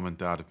and your mum and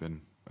dad have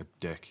been a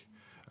dick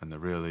and they're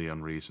really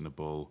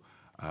unreasonable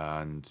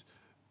and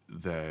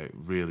they're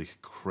really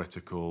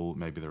critical,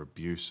 maybe they're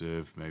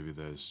abusive, maybe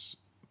there's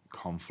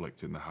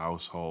conflict in the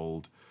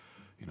household,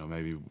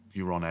 maybe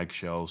you're on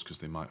eggshells because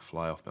they might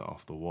fly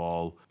off the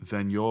wall,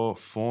 then your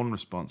fawn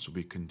response will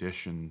be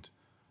conditioned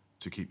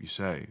to keep you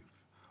safe.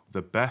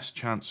 The best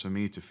chance for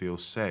me to feel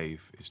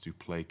safe is to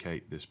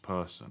placate this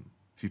person.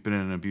 If you've been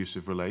in an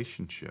abusive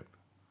relationship,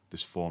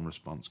 this fawn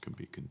response can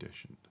be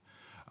conditioned.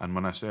 And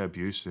when I say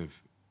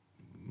abusive,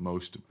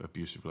 most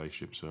abusive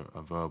relationships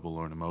are verbal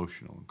or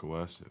emotional and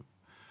coercive.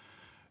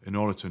 In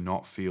order to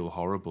not feel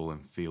horrible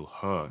and feel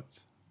hurt,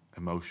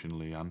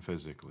 emotionally and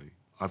physically,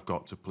 I've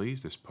got to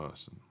please this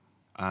person.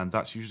 And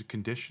that's usually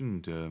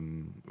conditioned,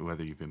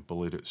 whether you've been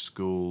bullied at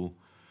school,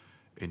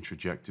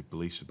 introjected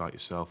beliefs about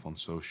yourself on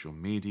social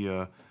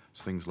media,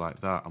 things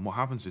like that. And what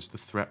happens is the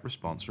threat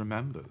response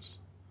remembers.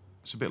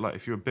 It's a bit like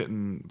if you were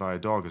bitten by a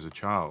dog as a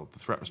child, the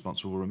threat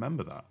response will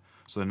remember that.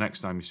 So the next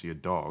time you see a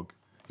dog,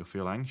 you'll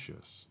feel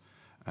anxious.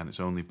 And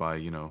it's only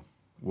by,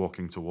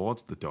 walking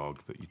towards the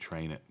dog that you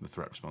train the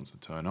threat response to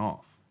turn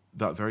off.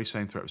 That very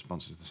same threat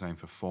response is the same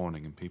for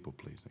fawning and people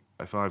pleasing.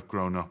 If I've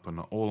grown up and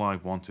all I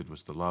wanted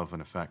was the love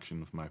and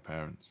affection of my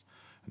parents,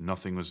 and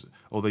nothing was,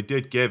 they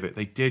did give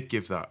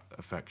that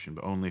affection,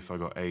 but only if I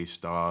got A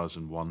stars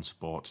and won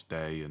sports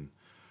day and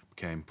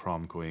became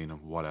prom queen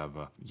and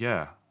whatever.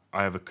 Yeah,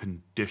 I have a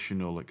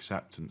conditional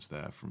acceptance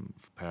there from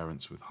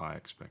parents with high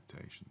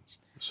expectations.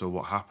 So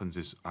what happens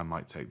is I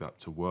might take that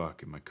to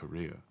work in my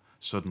career.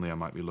 Suddenly I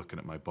might be looking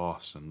at my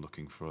boss and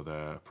looking for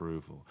their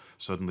approval.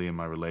 Suddenly in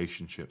my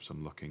relationships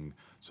I'm looking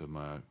to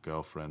my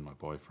girlfriend, my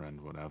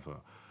boyfriend, whatever,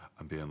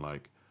 and being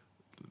like,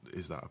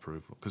 is that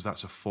approval? Because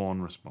that's a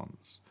fawn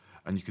response.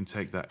 And you can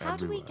take that everywhere. How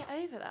do we get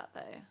over that,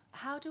 though?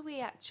 How do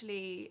we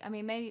actually... I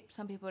mean, maybe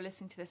some people are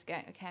listening to this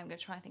going, okay, I'm going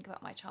to try and think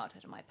about my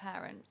childhood and my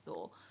parents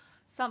or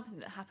something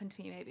that happened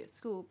to me maybe at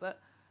school, but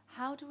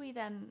how do we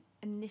then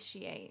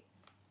initiate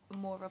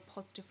more of a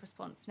positive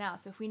response now?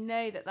 So if we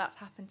know that that's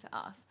happened to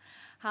us,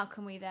 how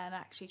can we then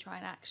actually try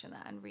and action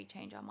that and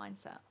rechange our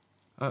mindset?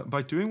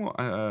 By doing what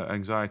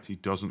anxiety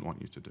doesn't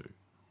want you to do.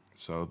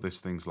 So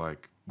there's things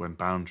like when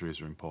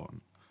boundaries are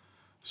important.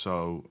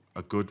 So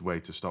a good way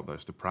to stop that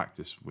is to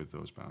practice with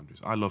those boundaries.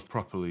 I love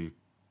properly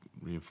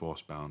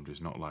reinforced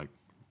boundaries, not like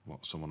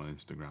what someone on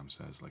Instagram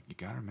says, like, you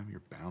gotta remember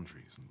your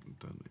boundaries.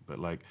 But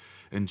like,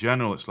 in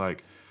general, it's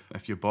like,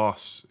 if your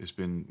boss has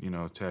been,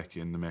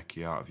 taking the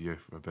mickey out of you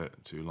for a bit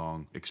too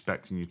long,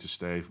 expecting you to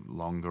stay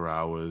longer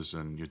hours,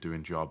 and you're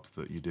doing jobs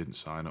that you didn't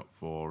sign up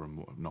for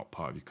and not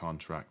part of your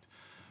contract,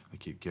 they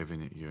keep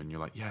giving it you, and you're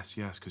like, yes,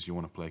 because you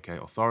want to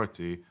placate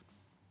authority,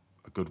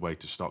 a good way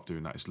to stop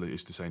doing that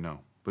is to say no.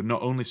 But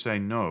not only say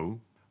no,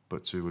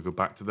 but we go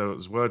back to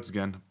those words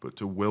again, but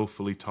to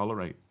willfully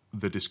tolerate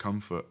the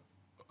discomfort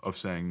of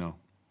saying no.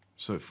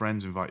 So if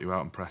friends invite you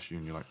out and pressure you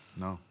and you're like,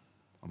 no,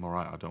 I'm all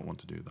right, I don't want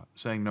to do that.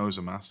 Saying no is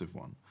a massive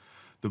one.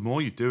 The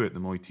more you do it, the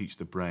more you teach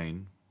the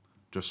brain,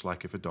 just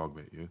like if a dog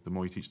bit you, the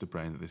more you teach the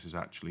brain that this is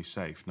actually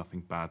safe,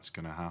 nothing bad's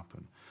going to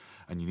happen.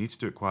 And you need to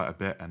do it quite a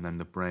bit, and then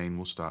the brain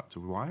will start to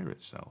rewire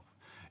itself.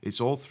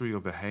 It's all through your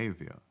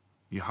behavior.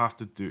 You have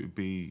to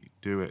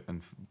do it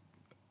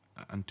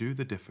and do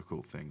the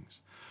difficult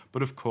things.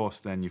 But of course,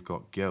 then you've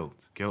got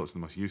guilt. Guilt is the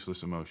most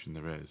useless emotion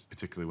there is,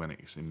 particularly when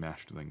it's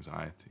enmeshed with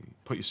anxiety.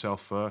 Put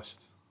yourself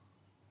first.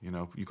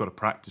 You've got to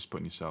practice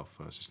putting yourself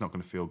first. It's not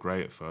going to feel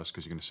great at first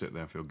because you're going to sit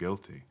there and feel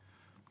guilty.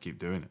 Keep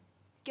doing it.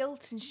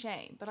 Guilt and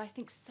shame, but I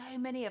think so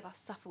many of us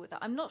suffer with that.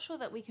 I'm not sure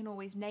that we can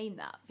always name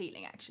that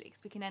feeling, actually,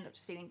 because we can end up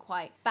just feeling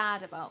quite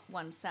bad about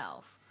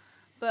oneself.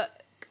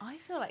 But I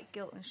feel like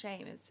guilt and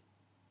shame is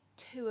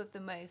two of the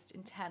most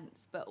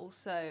intense, but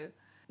also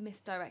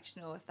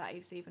misdirectional, if that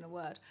is even a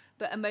word,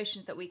 but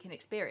emotions that we can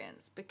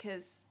experience,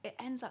 because it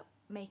ends up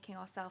making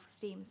our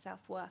self-esteem and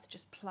self-worth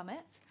just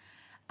plummet.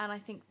 And I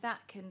think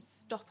that can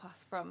stop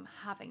us from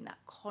having that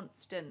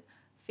constant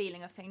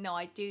feeling of saying, no,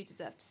 I do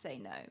deserve to say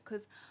no.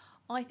 Because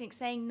I think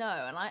saying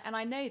no, and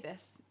I know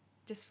this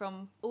just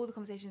from all the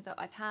conversations that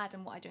I've had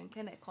and what I do in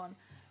clinic on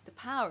the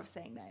power of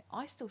saying no,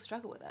 I still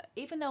struggle with it.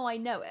 Even though I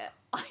know it,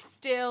 I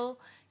still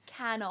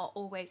cannot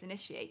always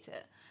initiate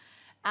it.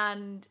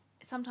 And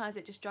sometimes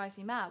it just drives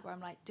me mad, where I'm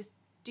like, just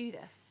do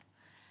this.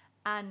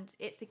 And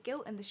it's the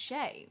guilt and the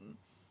shame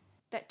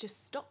that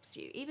just stops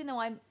you. Even though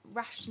I'm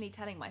rationally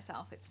telling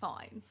myself it's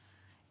fine,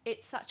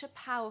 it's such a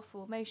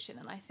powerful emotion.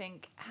 And I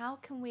think, how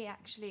can we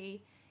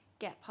actually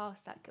get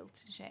past that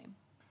guilt and shame?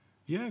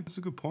 Yeah, that's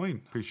a good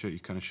point. Appreciate you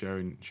kind of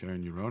sharing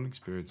your own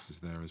experiences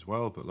there as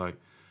well. But like,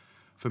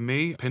 for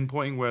me,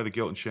 pinpointing where the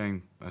guilt and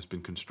shame has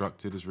been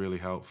constructed is really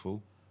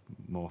helpful.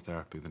 More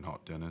therapy than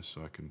hot dinners,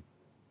 so I can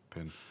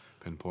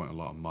pinpoint a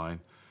lot of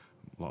mine.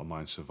 A lot of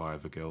mine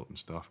survivor guilt and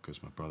stuff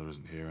because my brother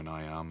isn't here and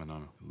I am, and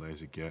I'm a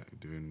lazy git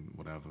doing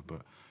whatever.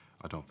 But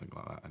I don't think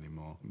like that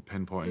anymore.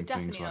 Pinpointing You're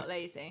definitely things like not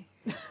lazy.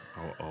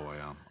 oh,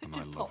 I am, and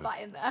Just I love pop it.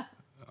 that in there.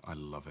 I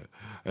love it.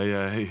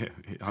 Yeah,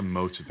 I'm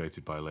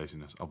motivated by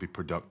laziness. I'll be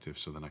productive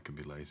so then I can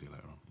be lazy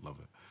later on. Love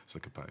it. It's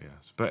like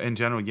yes. But in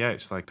general, yeah,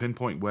 it's like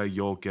pinpoint where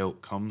your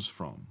guilt comes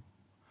from.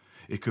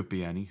 It could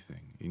be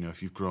anything.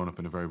 If you've grown up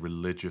in a very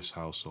religious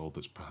household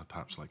that's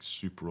perhaps like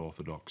super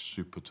orthodox,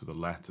 super to the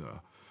letter,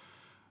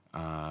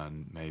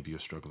 and maybe you're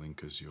struggling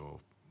because you're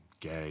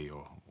gay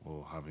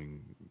or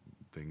having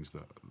things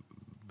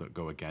that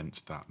go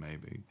against that,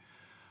 maybe.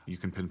 You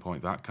can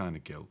pinpoint that kind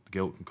of guilt.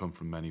 Guilt can come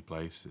from many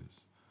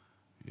places.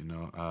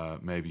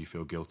 Maybe you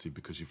feel guilty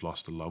because you've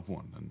lost a loved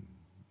one, and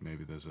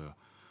maybe there's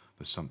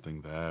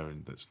something there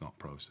and that's not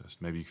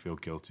processed. Maybe you feel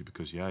guilty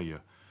because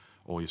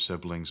all your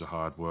siblings are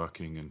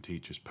hardworking and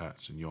teachers'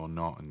 pets, and you're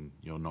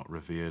not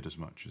revered as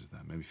much as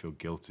them. Maybe you feel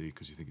guilty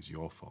because you think it's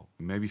your fault.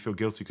 Maybe you feel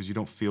guilty because you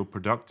don't feel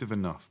productive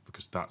enough,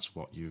 because that's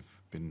what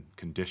you've been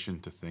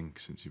conditioned to think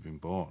since you've been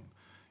born.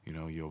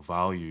 Your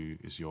value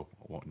is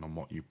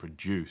what you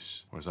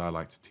produce. Whereas I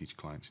like to teach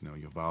clients,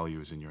 your value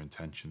is in your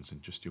intentions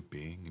and just your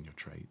being and your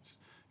traits.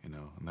 And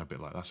they're a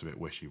bit like, that's a bit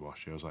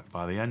wishy-washy. I was like,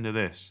 by the end of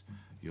this,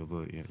 you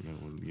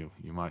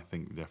might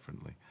think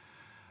differently.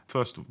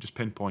 First, just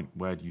pinpoint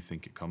where do you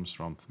think it comes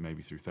from,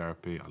 maybe through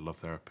therapy. I love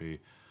therapy.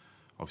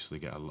 Obviously,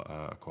 get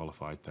a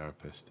qualified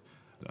therapist,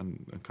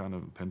 and kind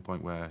of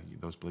pinpoint where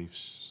those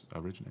beliefs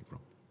originate from.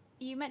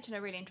 You mentioned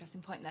a really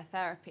interesting point there,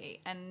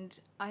 therapy. And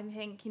I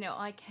think,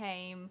 I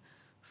came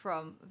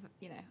from,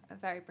 a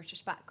very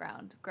British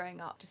background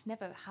growing up, just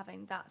never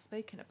having that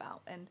spoken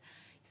about. And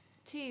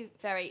two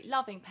very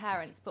loving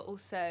parents, but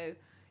also,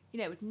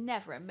 would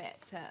never admit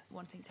to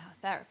wanting to have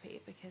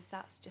therapy, because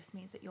that just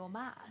means that you're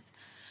mad.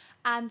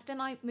 And then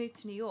I moved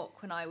to New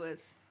York when I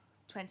was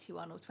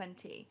 21 or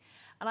 20.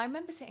 And I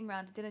remember sitting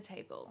around a dinner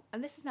table,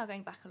 and this is now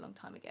going back a long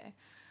time ago.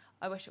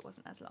 I wish it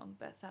wasn't as long,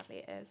 but sadly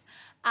it is.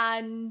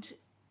 And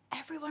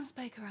everyone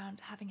spoke around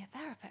having a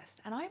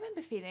therapist. And I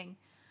remember feeling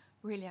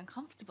really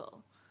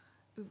uncomfortable,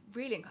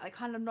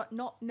 kind of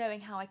not knowing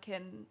how I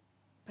can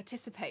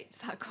participate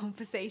in that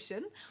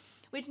conversation,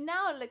 Which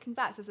now looking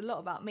back says a lot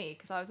about me,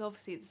 because I was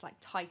obviously this like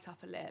tight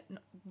upper lip,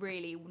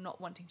 really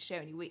not wanting to show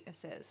any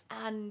weaknesses,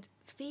 and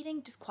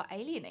feeling just quite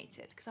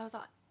alienated, because I was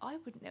like, I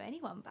wouldn't know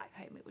anyone back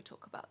home who would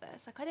talk about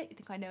this. Like, I don't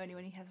think I know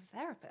anyone who has a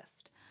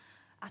therapist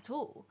at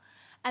all.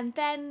 And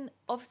then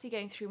obviously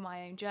going through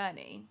my own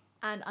journey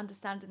and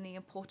understanding the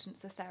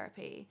importance of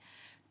therapy,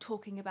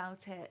 talking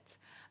about it,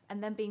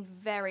 and then being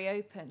very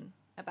open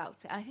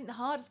about it. And I think the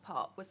hardest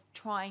part was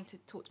trying to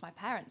talk to my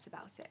parents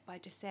about it by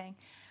just saying,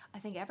 I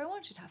think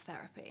everyone should have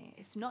therapy.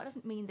 It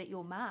doesn't mean that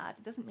you're mad.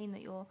 It doesn't mean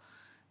that you're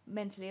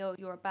mentally ill,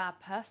 you're a bad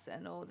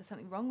person, or there's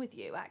something wrong with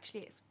you.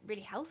 Actually, it's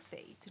really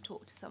healthy to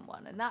talk to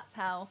someone. And that's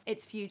how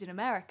it's viewed in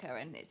America.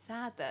 And it's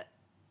sad that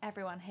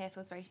everyone here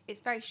feels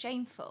it's very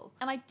shameful.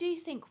 And I do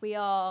think we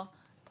are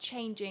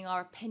changing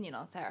our opinion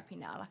on therapy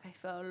now. Like, I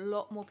feel a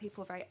lot more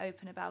people are very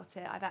open about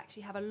it. I've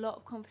actually had a lot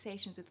of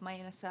conversations with my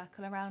inner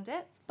circle around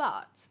it.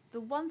 But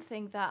the one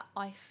thing that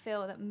I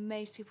feel that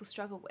most people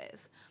struggle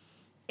with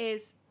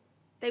is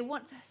they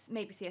want to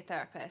maybe see a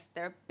therapist.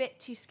 They're a bit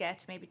too scared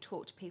to maybe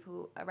talk to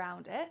people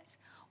around it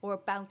or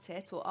about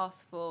it or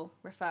ask for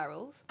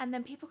referrals. And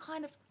then people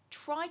kind of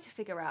try to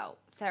figure out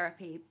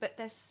therapy, but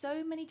there's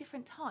so many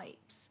different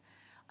types.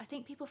 I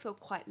think people feel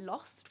quite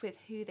lost with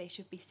who they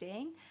should be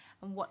seeing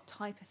and what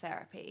type of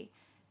therapy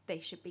they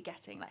should be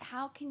getting. Like,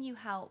 how can you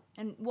help,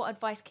 and what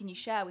advice can you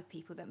share with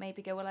people that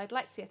maybe go, well, I'd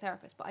like to see a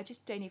therapist, but I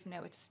just don't even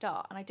know where to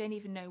start, and I don't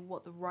even know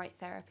what the right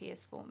therapy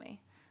is for me?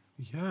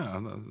 Yeah,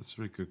 and that's a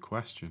very good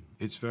question.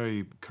 It's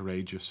very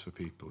courageous for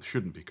people. It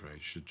shouldn't be courageous;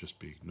 it should just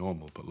be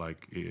normal. But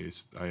like,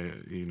 it's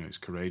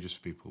courageous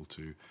for people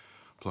to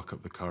pluck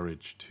up the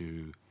courage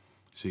to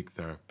seek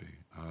therapy.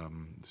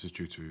 This is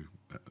due to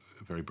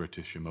very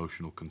British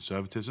emotional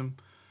conservatism.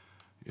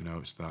 You know,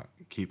 it's that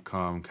keep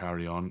calm,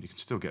 carry on. You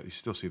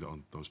still see that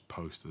on those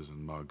posters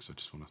and mugs. I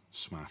just want to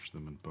smash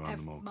them and burn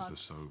them all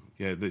because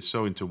they're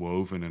so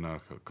interwoven in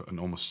our and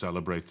almost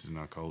celebrated in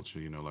our culture.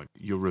 You know, like,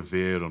 you're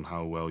revered on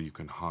how well you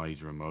can hide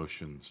your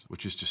emotions,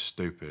 which is just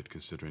stupid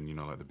considering, you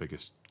know, like, the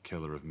biggest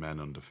killer of men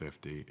under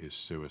 50 is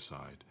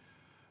suicide.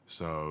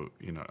 So,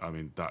 you know, I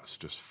mean, that's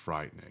just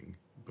frightening.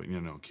 But,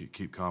 you know,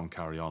 keep calm,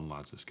 carry on,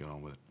 lads. Let's get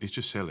on with it. It's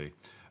just silly.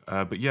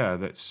 But yeah,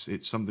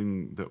 it's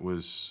something that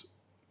was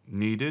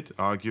needed,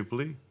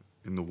 arguably,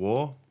 in the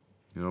war.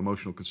 You know,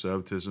 emotional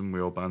conservatism.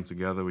 We all band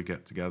together. We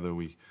get together.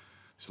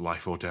 It's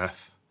life or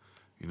death.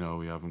 You know,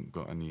 we haven't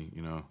got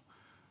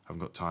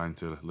time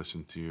to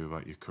listen to you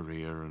about your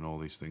career and all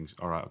these things.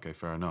 All right, okay,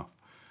 fair enough.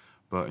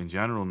 But in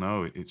general,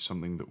 no, it's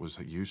something that was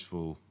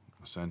useful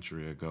a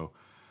century ago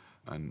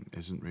and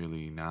isn't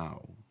really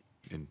now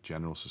in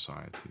general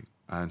society.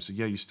 And so,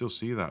 yeah, you still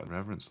see that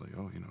reverence. Like,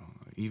 oh, you know,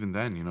 even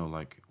then, you know,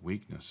 like,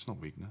 weakness. It's not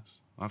weakness.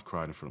 I've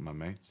cried in front of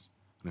my mates.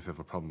 And if I have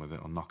a problem with it,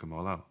 I'll knock them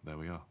all out. There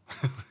we are.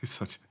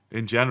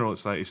 In general,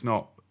 it's like, it's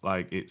not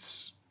like,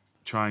 it's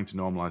trying to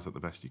normalize that the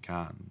best you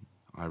can.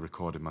 I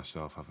recorded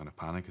myself having a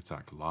panic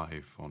attack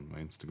live on my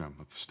Instagram.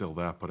 I'm still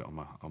there, put it on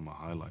my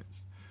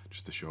highlights,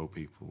 just to show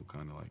people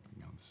kind of like,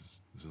 you know,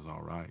 this is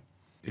all right.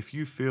 If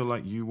you feel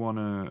like you want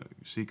to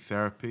seek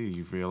therapy,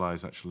 you've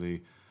realized,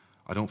 actually,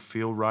 I don't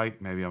feel right.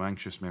 Maybe I'm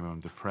anxious. Maybe I'm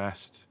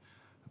depressed.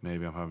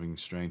 Maybe I'm having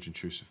strange,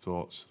 intrusive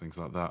thoughts, things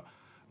like that.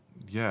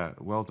 Yeah,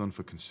 well done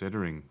for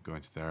considering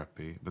going to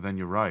therapy. But then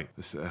you're right.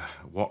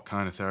 What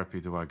kind of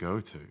therapy do I go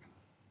to?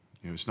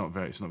 You know, it's not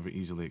very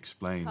easily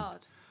explained. It's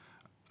hard.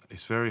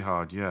 It's very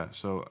hard. Yeah.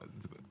 So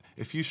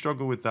if you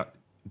struggle with that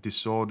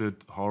disordered,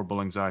 horrible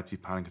anxiety,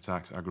 panic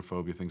attacks,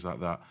 agoraphobia, things like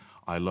that,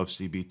 I love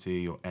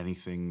CBT or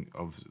anything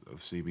of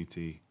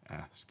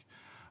CBT-esque.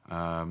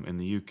 In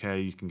the UK,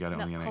 you can get it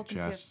on the NHS.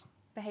 Cognitive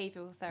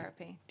behavioural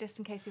therapy. Just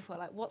in case people are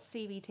like, what's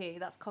CBT?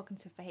 That's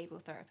cognitive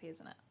behavioural therapy,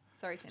 isn't it?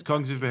 Sorry to interrupt.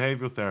 Cognitive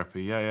behavioural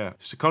therapy, yeah.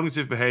 So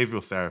cognitive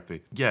behavioural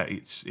therapy, yeah,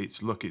 it's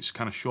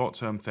kind of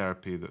short-term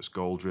therapy that's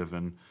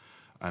goal-driven,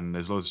 and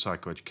there's loads of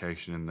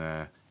psychoeducation in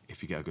there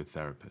if you get a good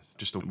therapist.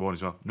 Just a warning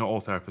as well, not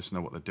all therapists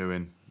know what they're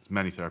doing.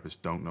 Many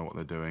therapists don't know what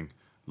they're doing.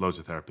 Loads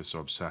of therapists are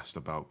obsessed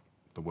about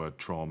the word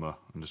trauma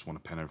and just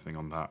want to pin everything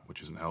on that,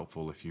 which isn't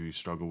helpful if you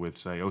struggle with,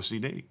 say,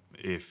 OCD.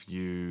 If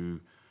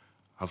you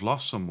have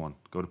lost someone,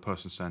 go to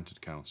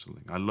person-centered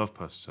counselling. I love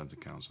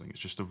person-centered counselling. It's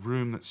just a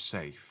room that's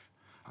safe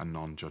and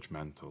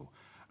non-judgmental.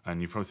 And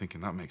you're probably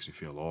thinking, that makes me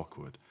feel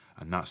awkward.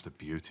 And that's the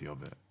beauty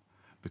of it.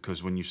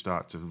 Because when you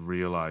start to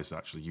realise that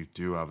actually you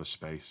do have a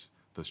space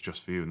that's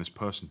just for you, and this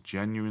person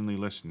genuinely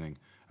listening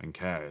and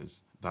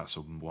cares, that's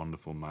a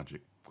wonderful,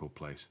 magical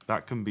place.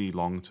 That can be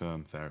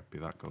long-term therapy.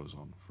 That goes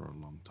on for a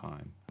long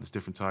time. There's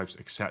different types.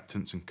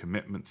 Acceptance and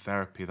commitment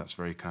therapy, that's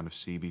very kind of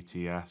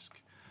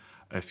CBT-esque.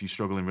 If you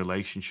struggle in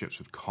relationships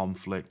with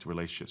conflict,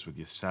 relationships with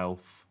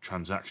yourself,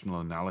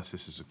 transactional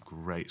analysis is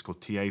it's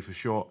called TA for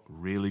short,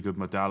 really good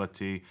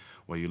modality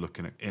where you're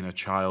looking at inner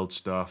child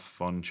stuff,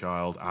 fun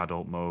child,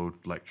 adult mode,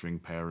 lecturing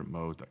parent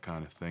mode, that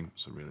kind of thing.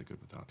 It's a really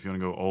good modality. If you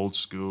want to go old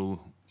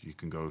school, you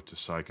can go to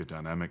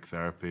psychodynamic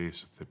therapy.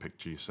 So they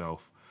picture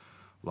yourself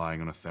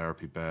lying on a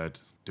therapy bed,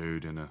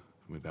 dude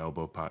with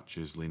elbow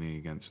patches, leaning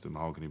against a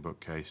mahogany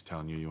bookcase,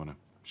 telling you want to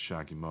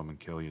shag your mum and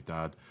kill your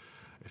dad.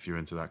 if you're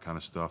into that kind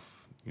of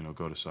stuff,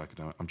 go to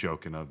psychodynamic. I'm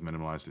joking, I've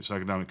minimalized it.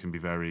 Psychodynamic can be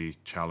very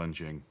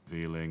challenging,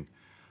 feeling.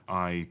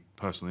 I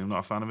personally am not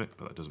a fan of it,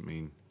 but that doesn't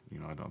mean,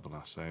 I don't have the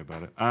last say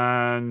about it.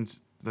 And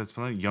there's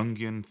plenty of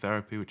Jungian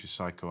therapy, which is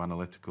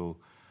psychoanalytical,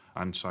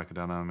 and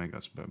psychodynamic,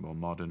 that's a bit more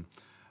modern.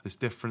 There's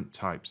different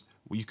types.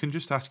 Well, you can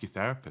just ask your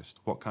therapist,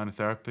 what kind of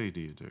therapy do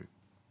you do?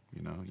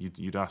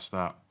 You'd ask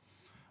that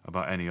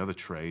about any other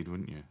trade,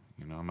 wouldn't you?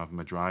 I'm having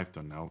my drive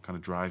done now. What kind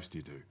of drives do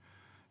you do?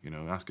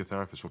 Ask a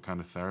therapist, what kind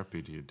of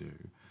therapy do you do?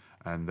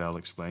 And they'll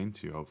explain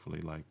to you,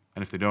 hopefully.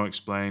 And if they don't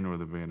explain or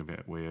they're being a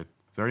bit weird,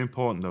 very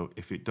important though,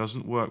 if it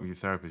doesn't work with your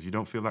therapist, you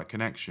don't feel that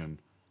connection,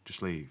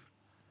 just leave.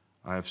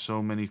 I have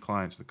so many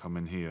clients that come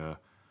in here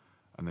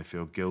and they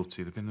feel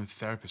guilty. They've been with a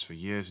therapist for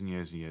years and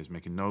years and years,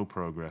 making no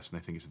progress, and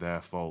they think it's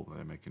their fault that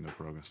they're making no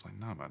progress. Like,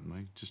 no,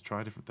 man, just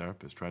try a different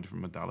therapist, try a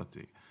different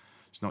modality.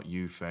 It's not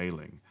you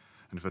failing.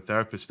 And if a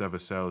therapist ever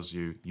tells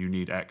you, you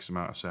need X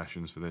amount of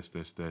sessions for this,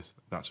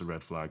 that's a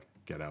red flag.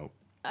 Get out.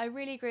 I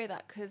really agree with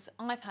that, because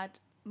I've had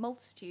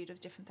multitude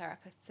of different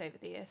therapists over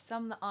the years.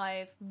 Some that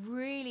I've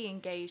really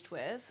engaged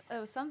with. There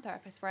were some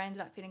therapists where I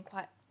ended up feeling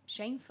quite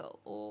shameful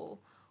or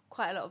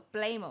quite a lot of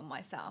blame on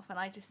myself. And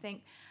I just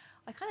think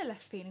I kind of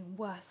left feeling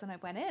worse than I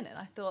went in. And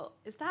I thought,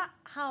 is that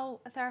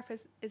how a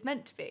therapist is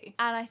meant to be?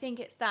 And I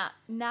think it's that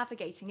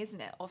navigating, isn't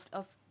it,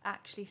 of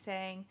actually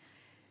saying,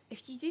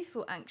 if you do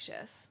feel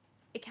anxious,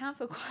 it can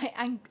feel quite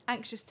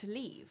anxious to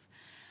leave.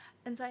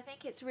 And so I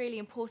think it's really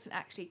important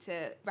actually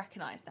to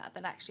recognise that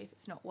actually if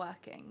it's not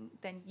working,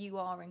 then you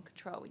are in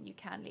control and you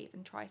can leave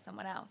and try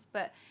someone else.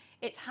 But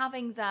it's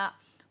having that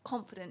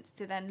confidence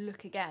to then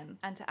look again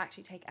and to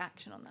actually take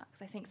action on that.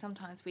 Because I think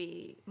sometimes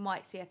we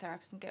might see a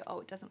therapist and go,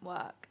 oh, it doesn't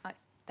work.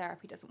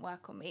 Therapy doesn't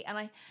work on me.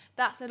 And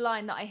that's a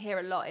line that I hear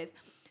a lot is,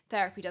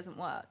 therapy doesn't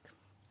work.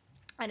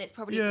 And it's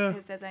probably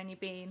because there's only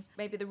been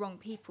maybe the wrong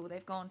people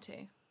they've gone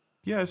to.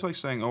 Yeah, it's like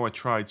saying, oh, I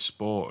tried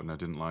sport and I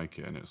didn't like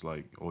it. And it's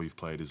like, all you've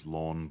played is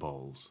lawn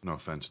bowls. No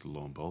offense to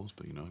lawn bowls,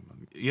 but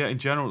Yeah, in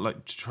general,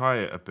 like, to try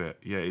it a bit.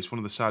 Yeah, it's one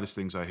of the saddest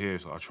things I hear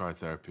is, like, I tried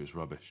therapy, it's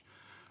rubbish.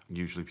 And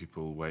usually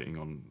people waiting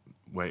on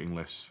waiting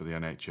lists for the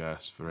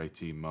NHS for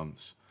 18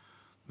 months.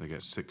 They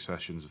get 6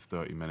 sessions of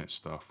 30-minute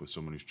stuff with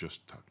someone who's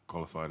just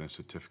qualified in a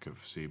certificate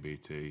for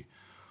CBT,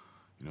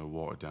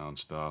 watered down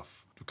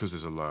stuff, because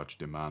there's a large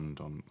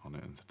demand on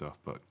it and stuff.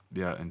 But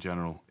yeah, in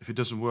general, if it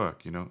doesn't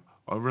work,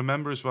 I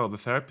remember as well, the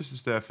therapist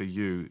is there for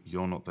you,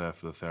 you're not there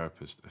for the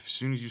therapist. As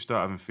soon as you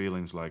start having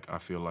feelings like, I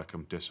feel like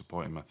I'm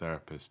disappointing my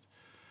therapist,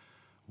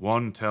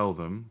 one, tell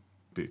them,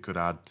 but it could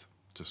add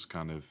just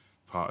kind of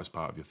as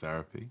part of your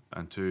therapy.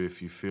 And 2,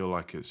 if you feel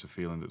like it's a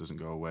feeling that doesn't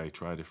go away,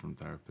 try a different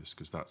therapist,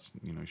 because that's,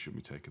 you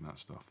shouldn't be taking that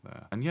stuff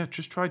there. And yeah,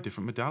 just try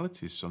different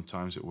modalities.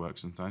 Sometimes it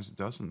works, sometimes it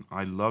doesn't.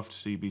 I loved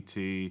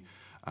CBT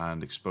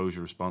and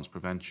exposure response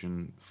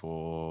prevention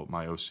for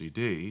my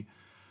OCD,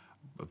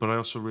 but I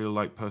also really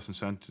liked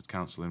person-centered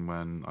counselling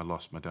when I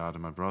lost my dad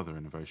and my brother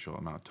in a very short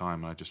amount of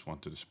time, and I just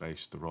wanted a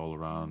space to roll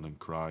around and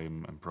cry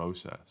and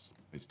process.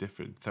 It's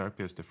different.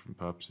 Therapy has different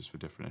purposes for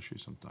different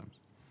issues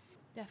sometimes.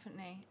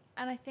 Definitely.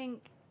 And I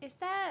think, is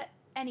there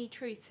any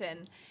truth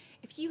in,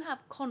 if you have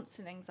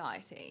constant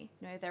anxiety,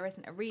 there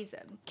isn't a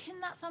reason, can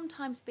that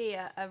sometimes be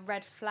a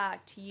red flag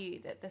to you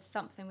that there's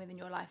something within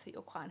your life that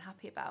you're quite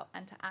unhappy about,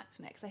 and to act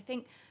on it? Because I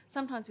think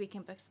sometimes we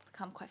can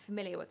become quite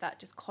familiar with that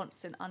just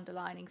constant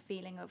underlining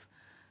feeling of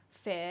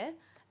fear.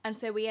 And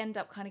so we end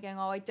up kind of going,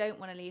 oh, I don't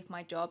want to leave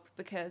my job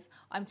because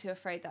I'm too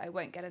afraid that I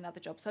won't get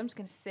another job, so I'm just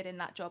going to sit in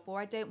that job. Or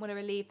I don't want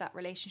to leave that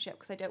relationship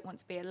because I don't want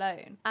to be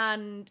alone.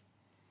 And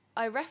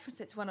I referenced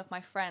it to one of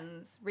my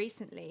friends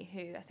recently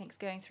who I think is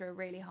going through a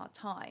really hard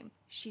time.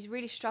 She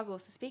really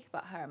struggles to speak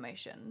about her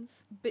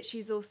emotions, but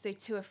she's also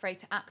too afraid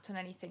to act on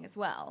anything as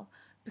well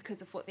because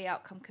of what the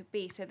outcome could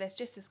be. So there's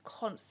just this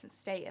constant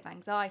state of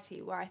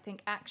anxiety where I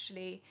think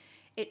actually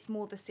it's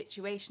more the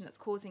situation that's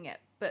causing it,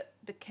 but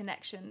the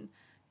connection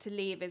to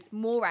leave is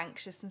more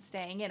anxious than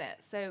staying in it.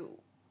 So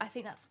I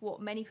think that's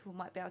what many people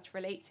might be able to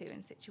relate to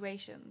in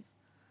situations.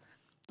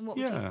 And what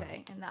would you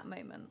say in that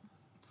moment?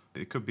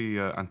 It could be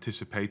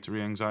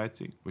anticipatory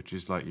anxiety, which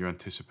is like you're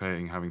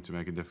anticipating having to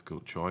make a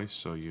difficult choice,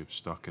 so you're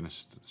stuck in a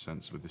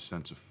sense with this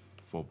sense of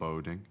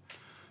foreboding.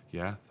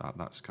 Yeah,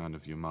 that's kind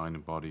of your mind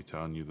and body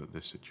telling you that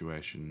this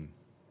situation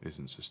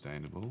isn't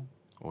sustainable,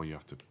 or you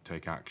have to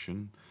take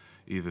action,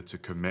 either to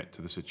commit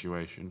to the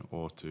situation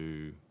or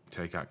to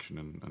take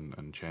action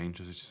and change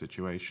the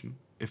situation.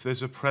 If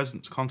there's a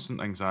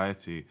constant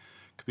anxiety,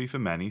 could be for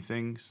many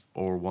things,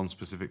 or one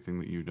specific thing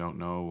that you don't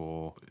know,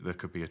 or there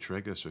could be a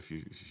trigger. So if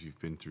you've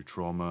been through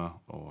trauma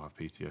or have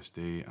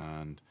PTSD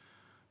and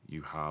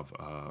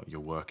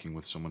you're working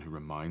with someone who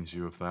reminds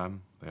you of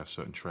them, they have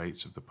certain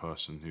traits of the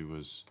person who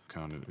was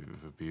kind of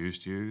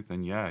abused you,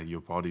 then yeah,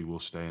 your body will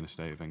stay in a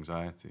state of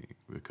anxiety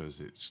because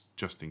it's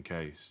just in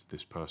case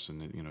this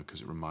person,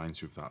 because it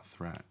reminds you of that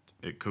threat.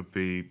 It could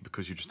be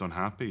because you're just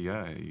unhappy.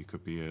 Yeah, you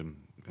could be in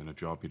a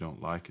job you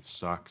don't like, it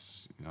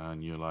sucks,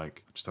 and you're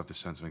like, just have this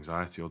sense of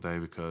anxiety all day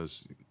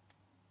because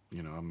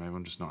maybe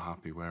I'm just not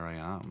happy where I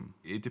am.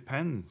 It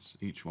depends,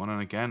 each one.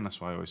 And again, that's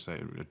why I always say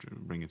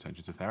bring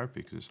attention to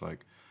therapy, because it's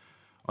like,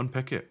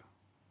 unpick it.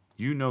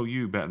 You know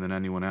you better than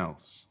anyone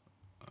else.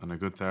 And a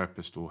good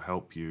therapist will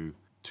help you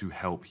to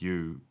help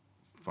you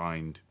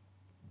find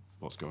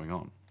what's going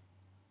on.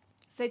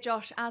 So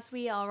Josh, as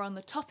we are on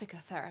the topic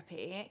of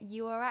therapy,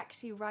 you are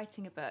actually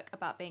writing a book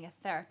about being a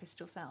therapist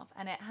yourself,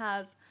 and it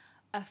has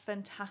a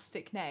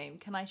fantastic name.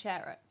 Can I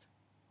share it?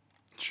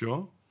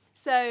 Sure.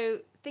 So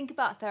think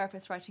about a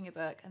therapist writing a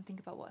book and think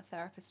about what a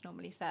therapist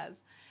normally says.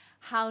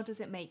 How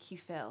does it make you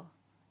feel?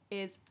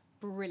 Is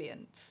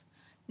brilliant.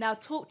 Now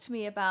talk to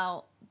me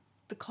about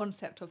the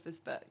concept of this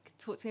book.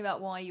 Talk to me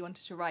about why you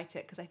wanted to write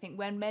it, because I think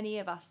when many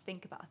of us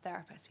think about a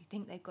therapist, we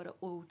think they've got it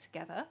all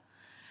together,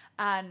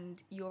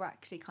 and you're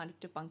actually kind of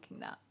debunking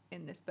that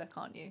in this book,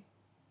 aren't you?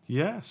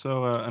 Yeah,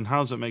 so, and how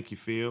does it make you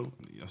feel?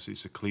 Yes,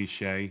 it's a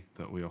cliche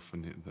that we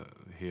often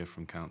hear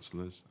from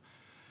counsellors.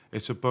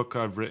 It's a book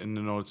I've written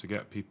in order to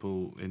get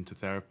people into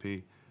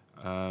therapy,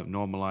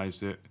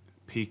 normalise it,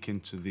 peek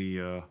into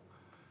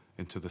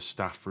the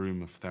staff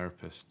room of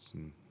therapists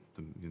and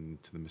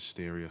into the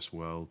mysterious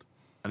world.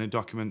 And it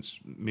documents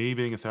me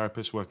being a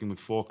therapist, working with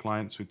 4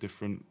 clients with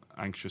different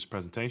anxious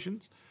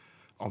presentations.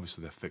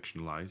 Obviously, they're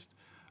fictionalised,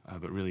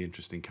 but really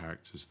interesting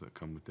characters that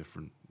come with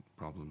different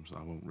problems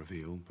I won't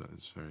reveal, but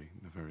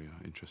they're very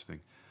interesting.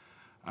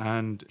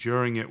 And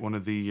during it, one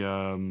of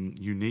the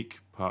unique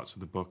parts of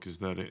the book is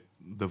that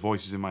the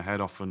voices in my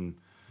head often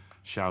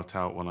shout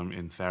out when I'm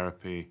in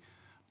therapy,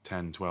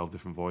 10, 12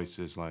 different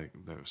voices. Like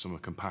some are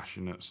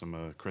compassionate, some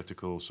are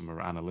critical, some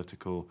are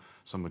analytical,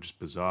 some are just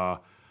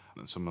bizarre,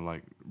 and some are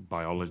like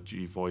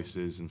biology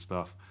voices and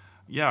stuff.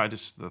 Yeah, I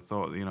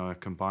thought, I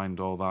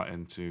combined all that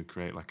into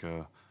create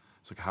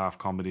it's like a half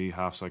comedy,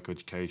 half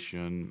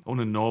psychoeducation. I want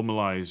to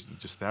normalize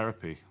just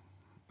therapy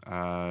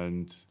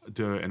and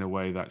do it in a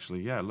way that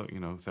actually, look,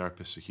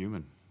 therapists are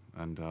human,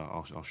 and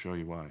I'll show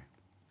you why.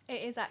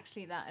 It is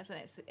actually that, isn't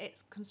it?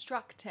 It's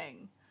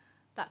constructing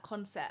that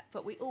concept,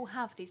 but we all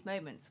have these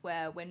moments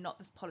where we're not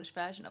this polished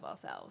version of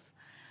ourselves,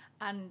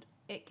 and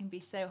it can be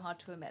so hard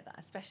to admit that,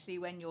 especially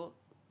when you're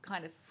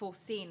kind of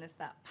foreseen as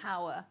that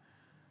power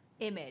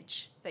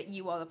image that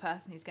you are the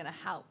person who's going to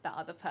help that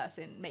other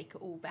person make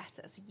it all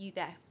better. So you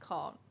there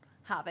can't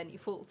have any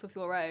faults of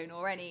your own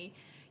or any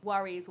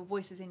worries or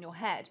voices in your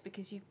head,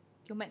 because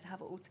you're meant to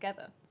have it all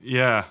together.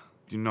 Yeah,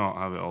 do not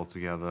have it all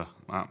together.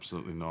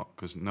 Absolutely not,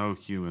 because no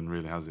human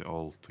really has it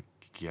all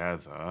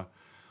together.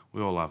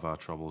 We all have our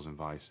troubles and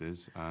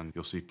vices, and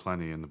you'll see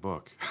plenty in the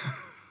book.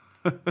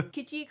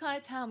 Could you kind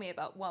of tell me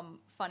about one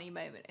funny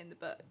moment in the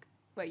book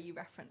where you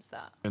reference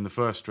that? In the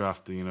first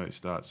draft, it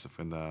starts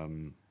when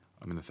I'm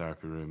in the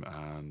therapy room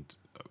and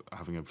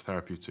having a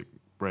therapeutic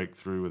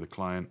breakthrough with a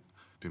client.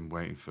 Been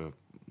waiting for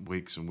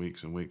weeks and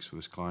weeks and weeks for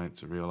this client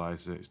to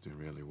realise it. He's doing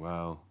really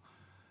well.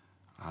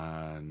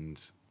 And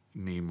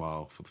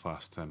meanwhile, for the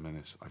past 10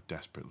 minutes, I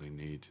desperately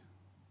need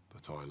the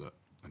toilet.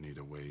 I need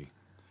a wee.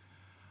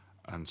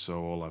 And so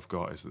all I've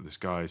got is that this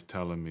guy is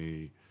telling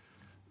me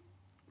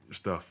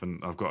stuff,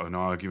 and I've got an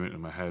argument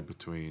in my head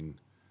between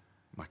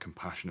my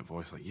compassionate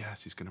voice, like,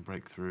 yes, he's going to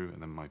break through,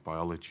 and then my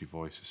biology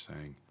voice is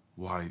saying,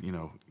 why,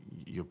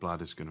 your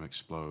bladder's going to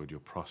explode, your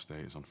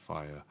prostate is on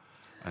fire.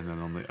 And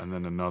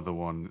then another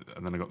one,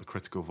 and then I got the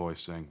critical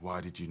voice saying, why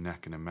did you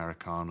neck an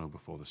Americano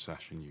before the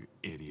session, you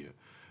idiot?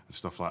 And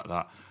stuff like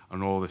that.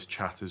 And all this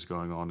chatter's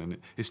going on, and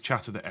it's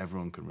chatter that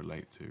everyone can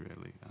relate to,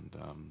 really. And,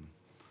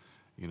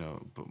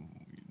 but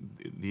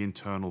the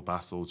internal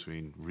battle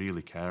between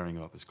really caring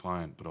about this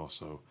client, but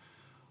also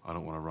I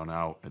don't want to run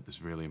out at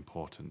this really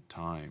important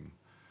time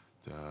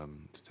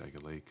to take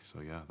a leak. So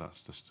yeah,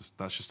 that's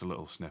just a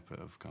little snippet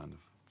of kind of.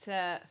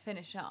 To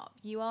finish up,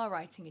 you are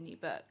writing a new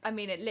book. I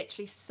mean, it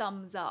literally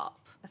sums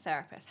up a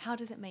therapist. How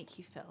does it make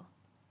you feel?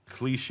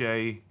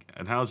 Cliche,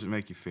 and how does it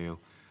make you feel?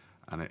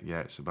 And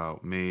it's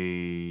about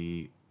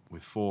me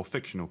with 4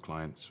 fictional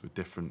clients with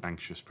different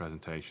anxious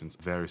presentations,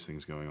 various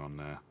things going on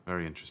there,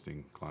 very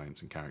interesting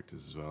clients and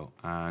characters as well.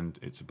 And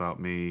it's about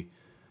me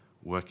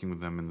working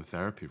with them in the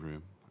therapy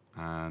room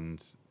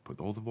and put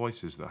all the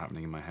voices that are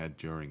happening in my head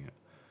during it.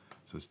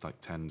 So it's like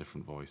 10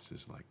 different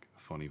voices, like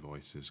funny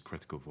voices,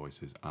 critical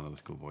voices,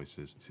 analytical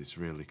voices. It's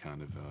really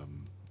kind of,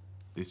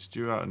 it's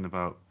due out in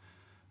about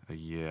a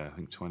year. I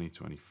think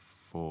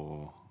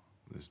 2024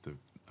 is the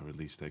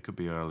release date. It could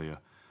be earlier.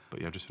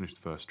 But yeah, I've just finished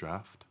the first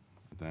draft.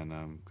 Then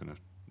I'm going to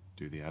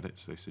do the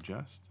edits they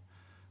suggest.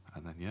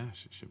 And then, yeah,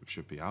 it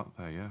should be out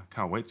there, yeah.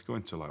 Can't wait to go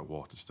into like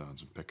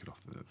Waterstones and pick it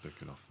off the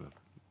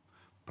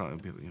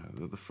probably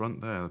the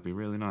front there. That'd be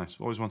really nice.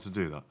 Always wanted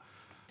to do that.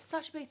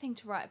 Such a big thing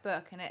to write a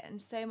book,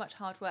 and so much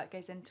hard work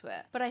goes into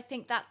it. But I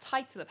think that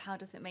title of How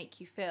Does It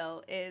Make You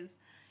Feel is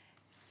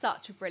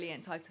such a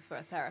brilliant title for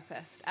a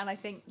therapist. And I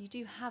think you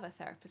do have a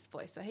therapist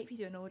voice, so I hope you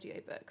do an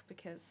audiobook,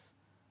 because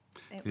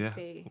it would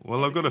be.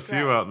 Well, I've got a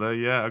few out there.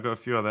 Yeah, I've got a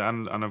few out there,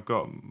 and I've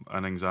got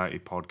an anxiety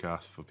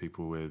podcast for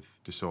people with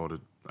disordered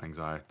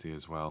anxiety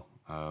as well.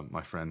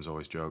 My friends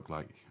always joke,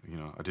 like,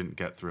 I didn't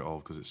get through it all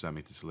because it sent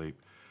me to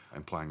sleep,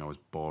 implying I was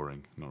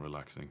boring, not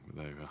relaxing. But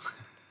there you go.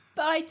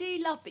 But I do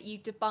love that you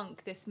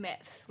debunk this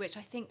myth, which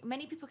I think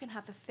many people can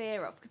have the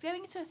fear of. Because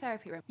going into a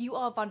therapy room, you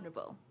are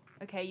vulnerable,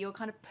 okay? You're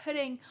kind of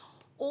putting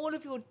all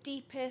of your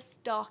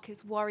deepest,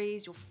 darkest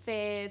worries, your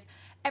fears,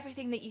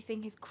 everything that you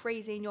think is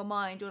crazy in your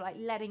mind, you're like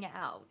letting it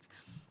out.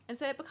 And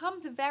so it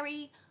becomes a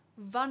very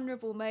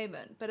vulnerable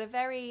moment, but a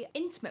very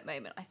intimate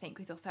moment, I think,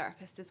 with your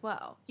therapist as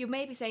well. You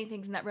may be saying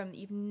things in that room that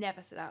you've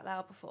never said out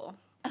loud before.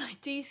 And I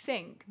do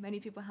think many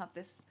people have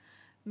this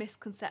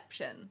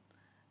misconception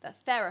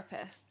that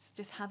therapists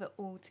just have it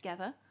all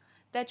together.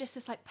 They're just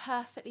this like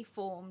perfectly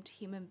formed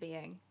human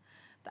being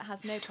that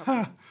has no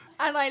problems.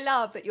 And I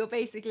love that you're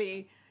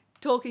basically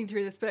talking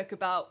through this book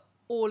about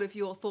all of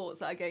your thoughts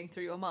that are going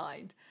through your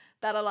mind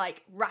that are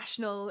like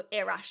rational,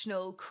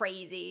 irrational,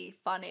 crazy,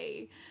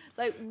 funny.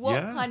 Like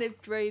what kind of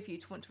drove you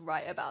to want to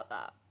write about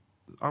that?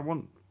 I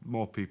want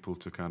more people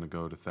to kind of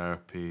go to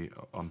therapy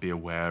and be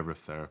aware of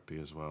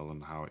therapy as well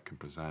and how it can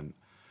present.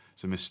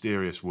 It's a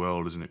mysterious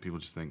world, isn't it? People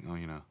just think, oh,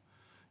 you know,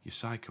 you're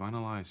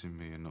psychoanalyzing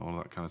me and all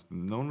that kind of stuff.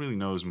 No one really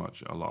knows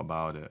a lot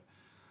about it.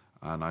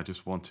 And I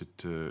just wanted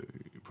to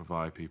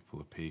provide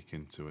people a peek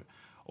into it.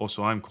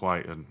 Also, I'm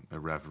quite an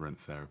irreverent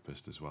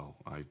therapist as well.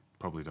 I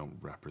probably don't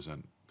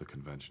represent the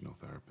conventional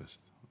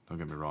therapist. Don't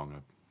get me wrong,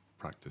 I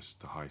practice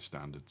to high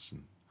standards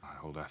and I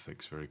hold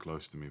ethics very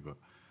close to me, but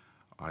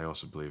I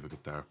also believe a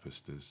good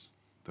therapist is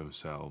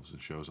themselves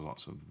and shows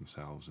lots of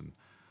themselves, and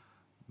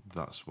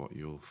that's what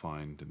you'll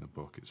find in the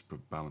book. It's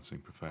balancing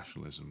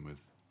professionalism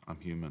with I'm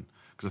human.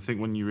 Because I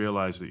think when you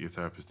realise that your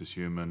therapist is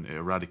human, it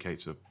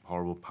eradicates a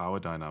horrible power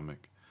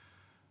dynamic.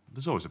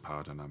 There's always a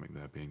power dynamic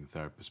there being a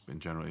therapist, but in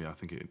general, I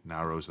think it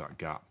narrows that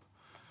gap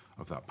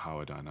of that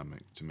power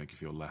dynamic to make you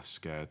feel less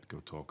scared to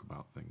go talk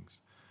about things.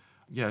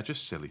 Yeah,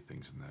 just silly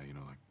things in there, you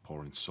know, like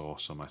pouring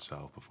sauce on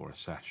myself before a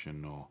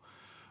session, or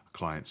a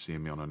client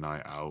seeing me on a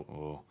night out,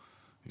 or,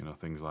 you know,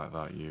 things like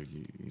that. You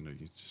know,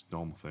 you just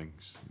normal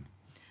things.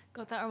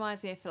 God, that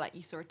reminds me of like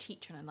you saw a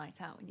teacher on a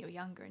night out when you were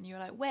younger and you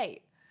were like,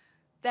 wait,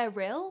 they're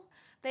real?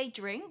 They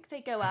drink?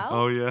 They go out?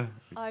 Oh, yeah.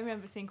 I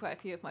remember seeing quite a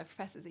few of my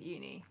professors at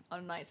uni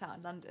on nights out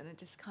in London and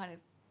just kind of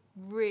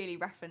really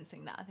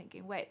referencing that and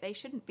thinking, wait, they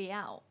shouldn't be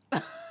out.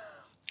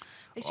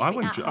 They should I be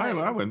went, at I,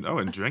 home. I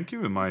went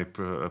drinking with my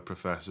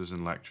professors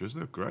and lecturers.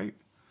 They're great.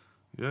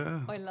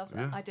 Yeah. I love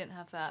that. Yeah. I didn't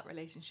have that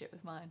relationship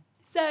with mine.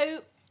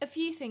 So a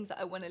few things that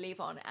I want to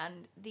leave on,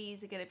 and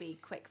these are going to be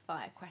quick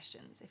fire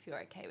questions if you're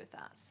okay with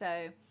that.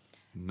 So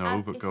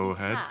No, but go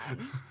ahead.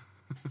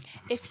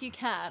 If you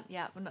can,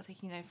 yeah, I'm not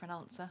taking no for an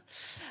answer.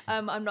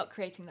 I'm not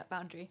creating that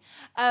boundary.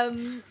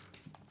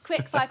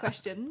 Quick fire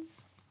questions,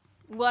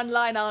 one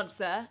line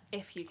answer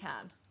if you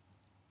can.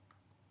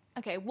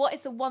 Okay, what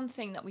is the one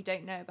thing that we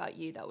don't know about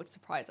you that would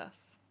surprise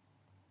us?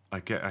 I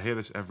hear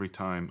this every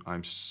time.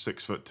 I'm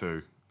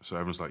 6'2", so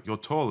everyone's like, "You're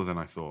taller than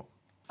I thought."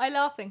 I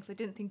laugh because I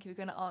didn't think you were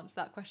going to answer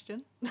that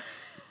question.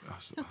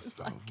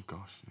 Oh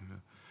gosh,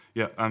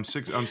 yeah. I'm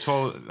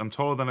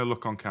taller than I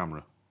look on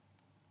camera.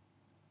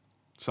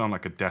 Sound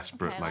like a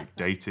desperate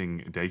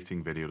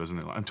dating video, doesn't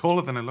it? Like, I'm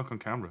taller than I look on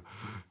camera.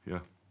 Yeah.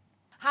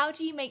 How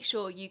do you make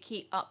sure you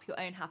keep up your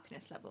own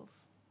happiness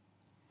levels?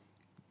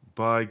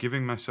 By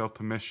giving myself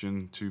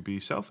permission to be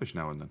selfish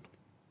now and then.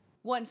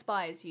 What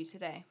inspires you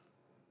today?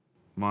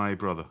 My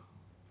brother,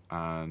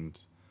 and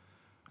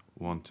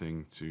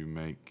wanting to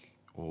make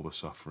all the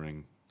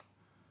suffering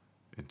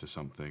into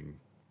something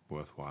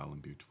worthwhile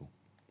and beautiful.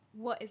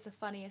 What is the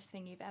funniest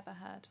thing you've ever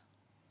heard?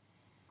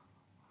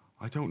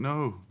 I don't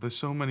know. There's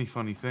so many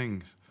funny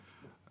things.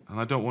 And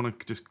I don't want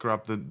to just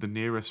grab the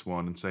nearest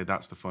one and say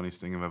that's the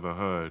funniest thing I've ever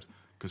heard,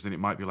 because then it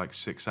might be like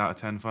 6 out of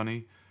 10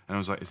 funny. And I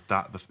was like, is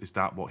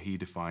that what he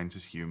defines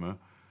as humour?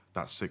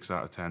 That 6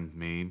 out of 10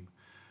 meme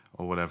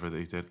or whatever that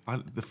he did.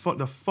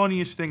 The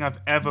funniest thing I've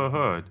ever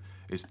heard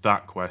is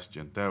that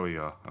question. There we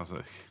are. I was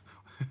like...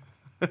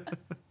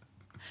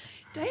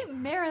 Don't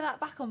mirror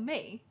that back on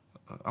me.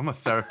 I'm a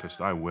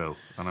therapist. I will.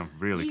 And I'm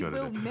really good at it.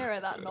 You will mirror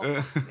that not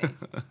back on me.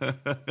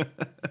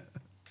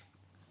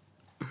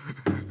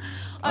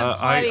 I'm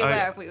highly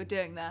aware of what you're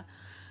doing there.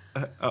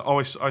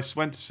 I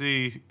went to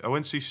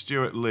see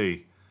Stuart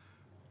Lee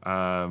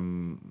at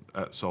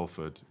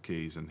Salford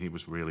Quays, and he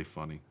was really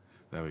funny.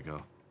 There we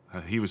go.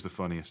 He was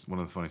one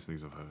of the funniest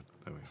things I've heard.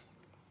 There we go.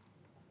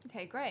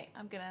 Okay, great.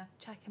 I'm going to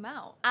check him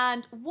out.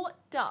 And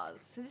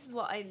so this is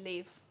what I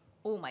leave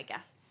all my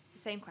guests the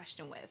same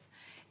question with,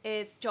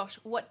 is, Josh,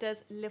 what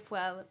does live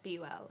well, be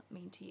well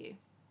mean to you?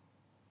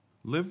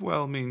 Live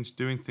well means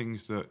doing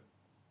things that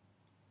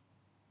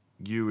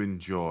you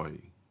enjoy,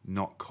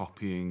 not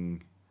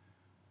copying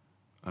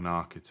an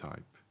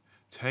archetype.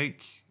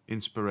 Take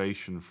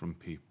inspiration from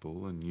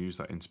people and use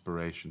that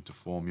inspiration to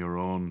form your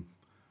own,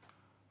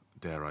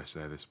 dare I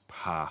say this,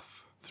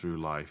 path through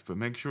life. But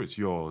make sure it's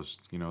yours.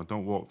 You know,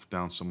 don't walk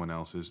down someone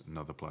else's,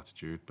 another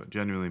platitude, but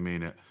genuinely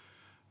mean it.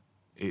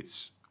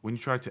 It's when you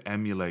try to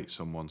emulate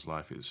someone's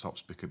life, it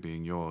stops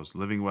being yours.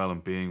 Living well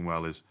and being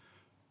well is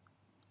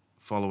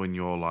following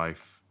your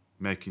life,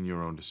 making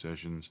your own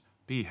decisions.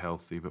 Be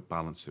healthy, but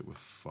balance it with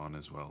fun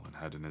as well and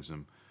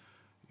hedonism.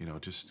 You know,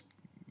 just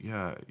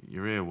yeah,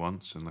 you're here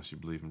once, unless you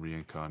believe in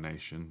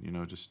reincarnation. You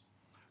know, just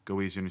go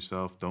easy on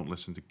yourself. Don't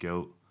listen to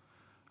guilt,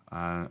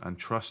 and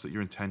trust that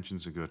your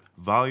intentions are good.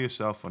 Value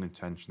yourself on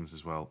intentions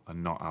as well,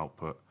 and not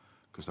output,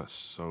 because that's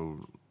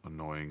so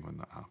annoying when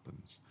that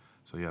happens.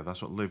 So yeah,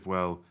 that's what live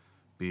well,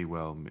 be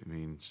well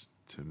means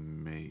to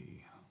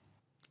me.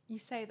 You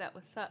say that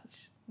with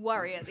such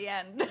worry at the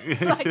end.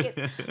 Like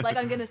it's like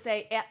I'm going to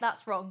say, yeah,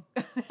 that's wrong.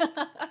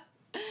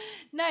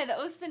 No, that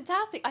was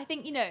fantastic. I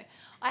think,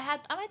 I had,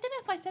 and I don't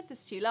know if I said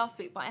this to you last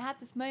week, but I had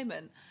this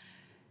moment.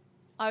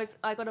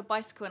 I got a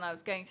bicycle and I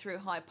was going through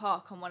Hyde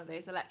Park on one of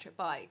those electric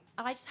bikes.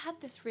 And I just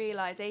had this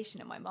realisation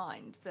in my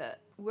mind that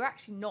we're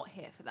actually not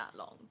here for that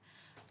long.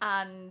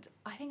 And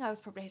I think I was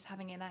probably just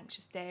having an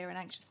anxious day or an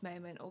anxious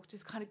moment, or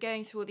just kind of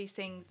going through all these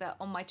things that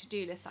on my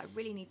to-do list that I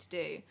really need to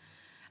do,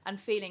 and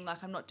feeling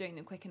like I'm not doing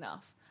them quick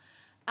enough.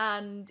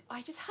 And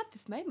I just had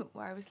this moment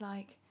where I was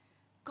like,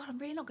 God, I'm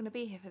really not going to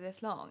be here for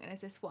this long. And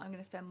is this what I'm going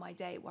to spend my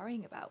day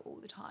worrying about all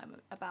the time,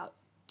 about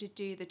to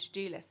do the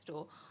to-do list,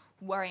 or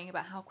worrying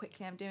about how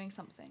quickly I'm doing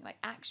something? Like,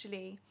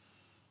 actually,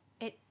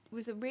 it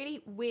was a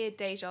really weird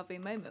deja vu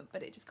moment,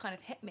 but it just kind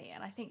of hit me.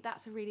 And I think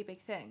that's a really big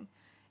thing.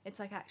 It's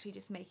like actually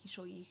just making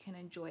sure you can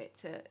enjoy it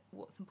to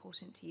what's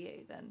important to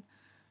you, than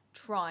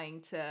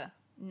trying to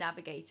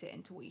navigate it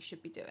into what you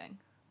should be doing.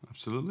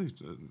 Absolutely.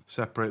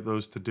 Separate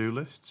those to-do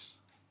lists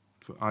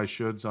for I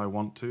shoulds, I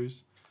want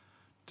tos.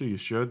 Do your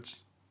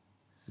shoulds.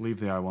 Leave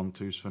the I want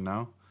tos for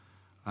now.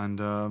 And,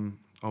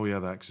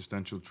 the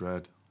existential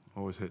dread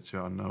always hits you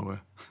out of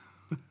nowhere.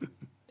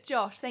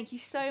 Josh, thank you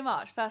so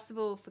much, first of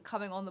all, for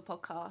coming on the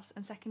podcast,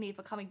 and secondly,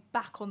 for coming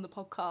back on the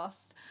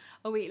podcast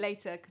a week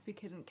later, because we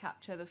couldn't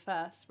capture the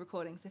first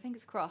recording. So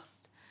fingers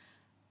crossed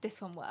this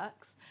one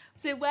works.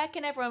 So where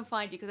can everyone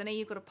find you? Because I know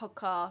you've got a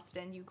podcast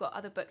and you've got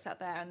other books out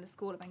there and the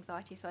School of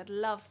Anxiety. So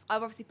I've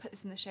obviously put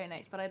this in the show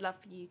notes, but I'd love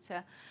for you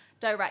to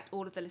direct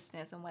all of the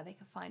listeners on where they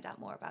can find out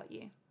more about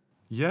you.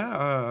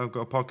 Yeah, I've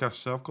got a podcast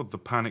myself called The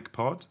Panic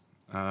Pod.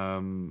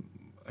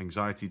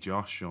 Anxiety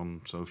Josh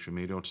on social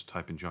media, or just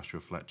type in Joshua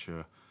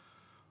Fletcher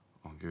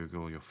on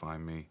Google, you'll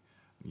find me.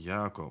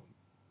 Yeah, I've got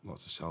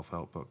lots of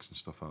self-help books and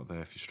stuff out there.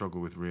 If you struggle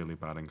with really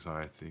bad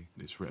anxiety,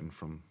 it's written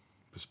from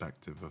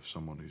perspective of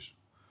someone who's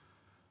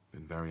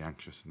been very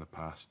anxious in the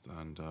past,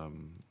 and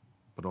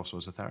but also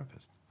as a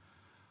therapist.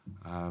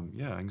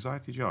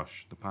 Anxiety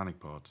Josh, The Panic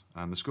Pod.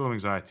 And the School of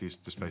Anxiety is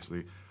just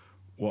basically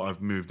what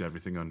I've moved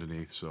everything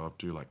underneath. So I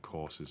do like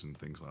courses and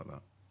things like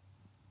that,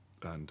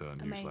 and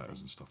newsletters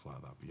and stuff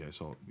like that. But yeah,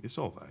 it's all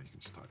there. You can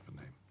just type a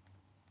name.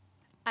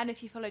 And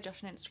if you follow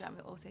Josh on Instagram,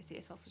 you'll also see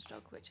a sausage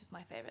dog, which is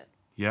my favourite.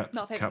 Yeah,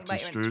 not favourite thing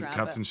about your Instagram,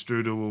 Captain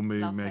Strudel will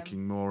be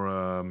making more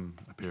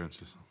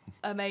appearances.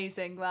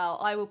 Amazing. Well,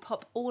 I will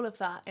pop all of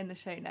that in the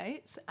show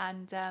notes.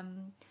 And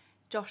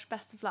Josh,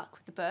 best of luck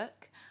with the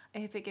book. I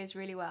hope it goes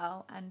really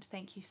well. And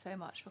thank you so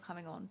much for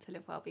coming on to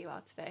Live Well, Be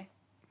Well today.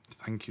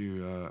 Thank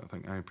you.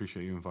 I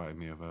appreciate you inviting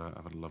me. I've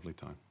had a lovely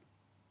time.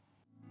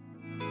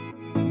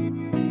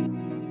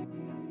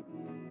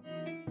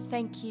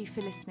 Thank you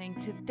for listening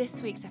to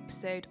this week's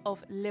episode of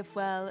Live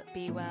Well,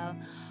 Be Well.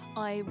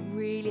 I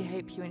really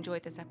hope you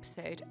enjoyed this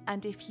episode,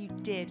 and if you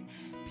did,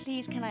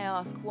 please can I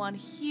ask one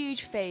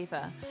huge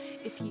favour?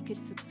 If you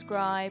could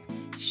subscribe,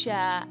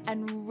 share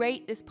and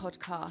rate this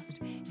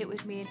podcast, it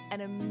would mean an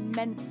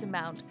immense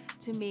amount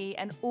to me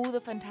and all the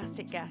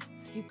fantastic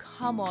guests who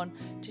come on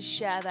to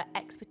share their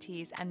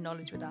expertise and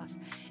knowledge with us.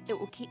 It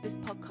will keep this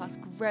podcast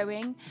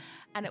growing,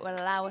 and it will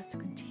allow us to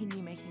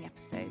continue making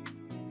episodes.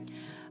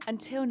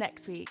 Until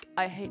next week,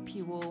 I hope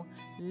you all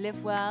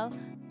live well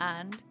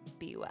and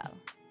be well.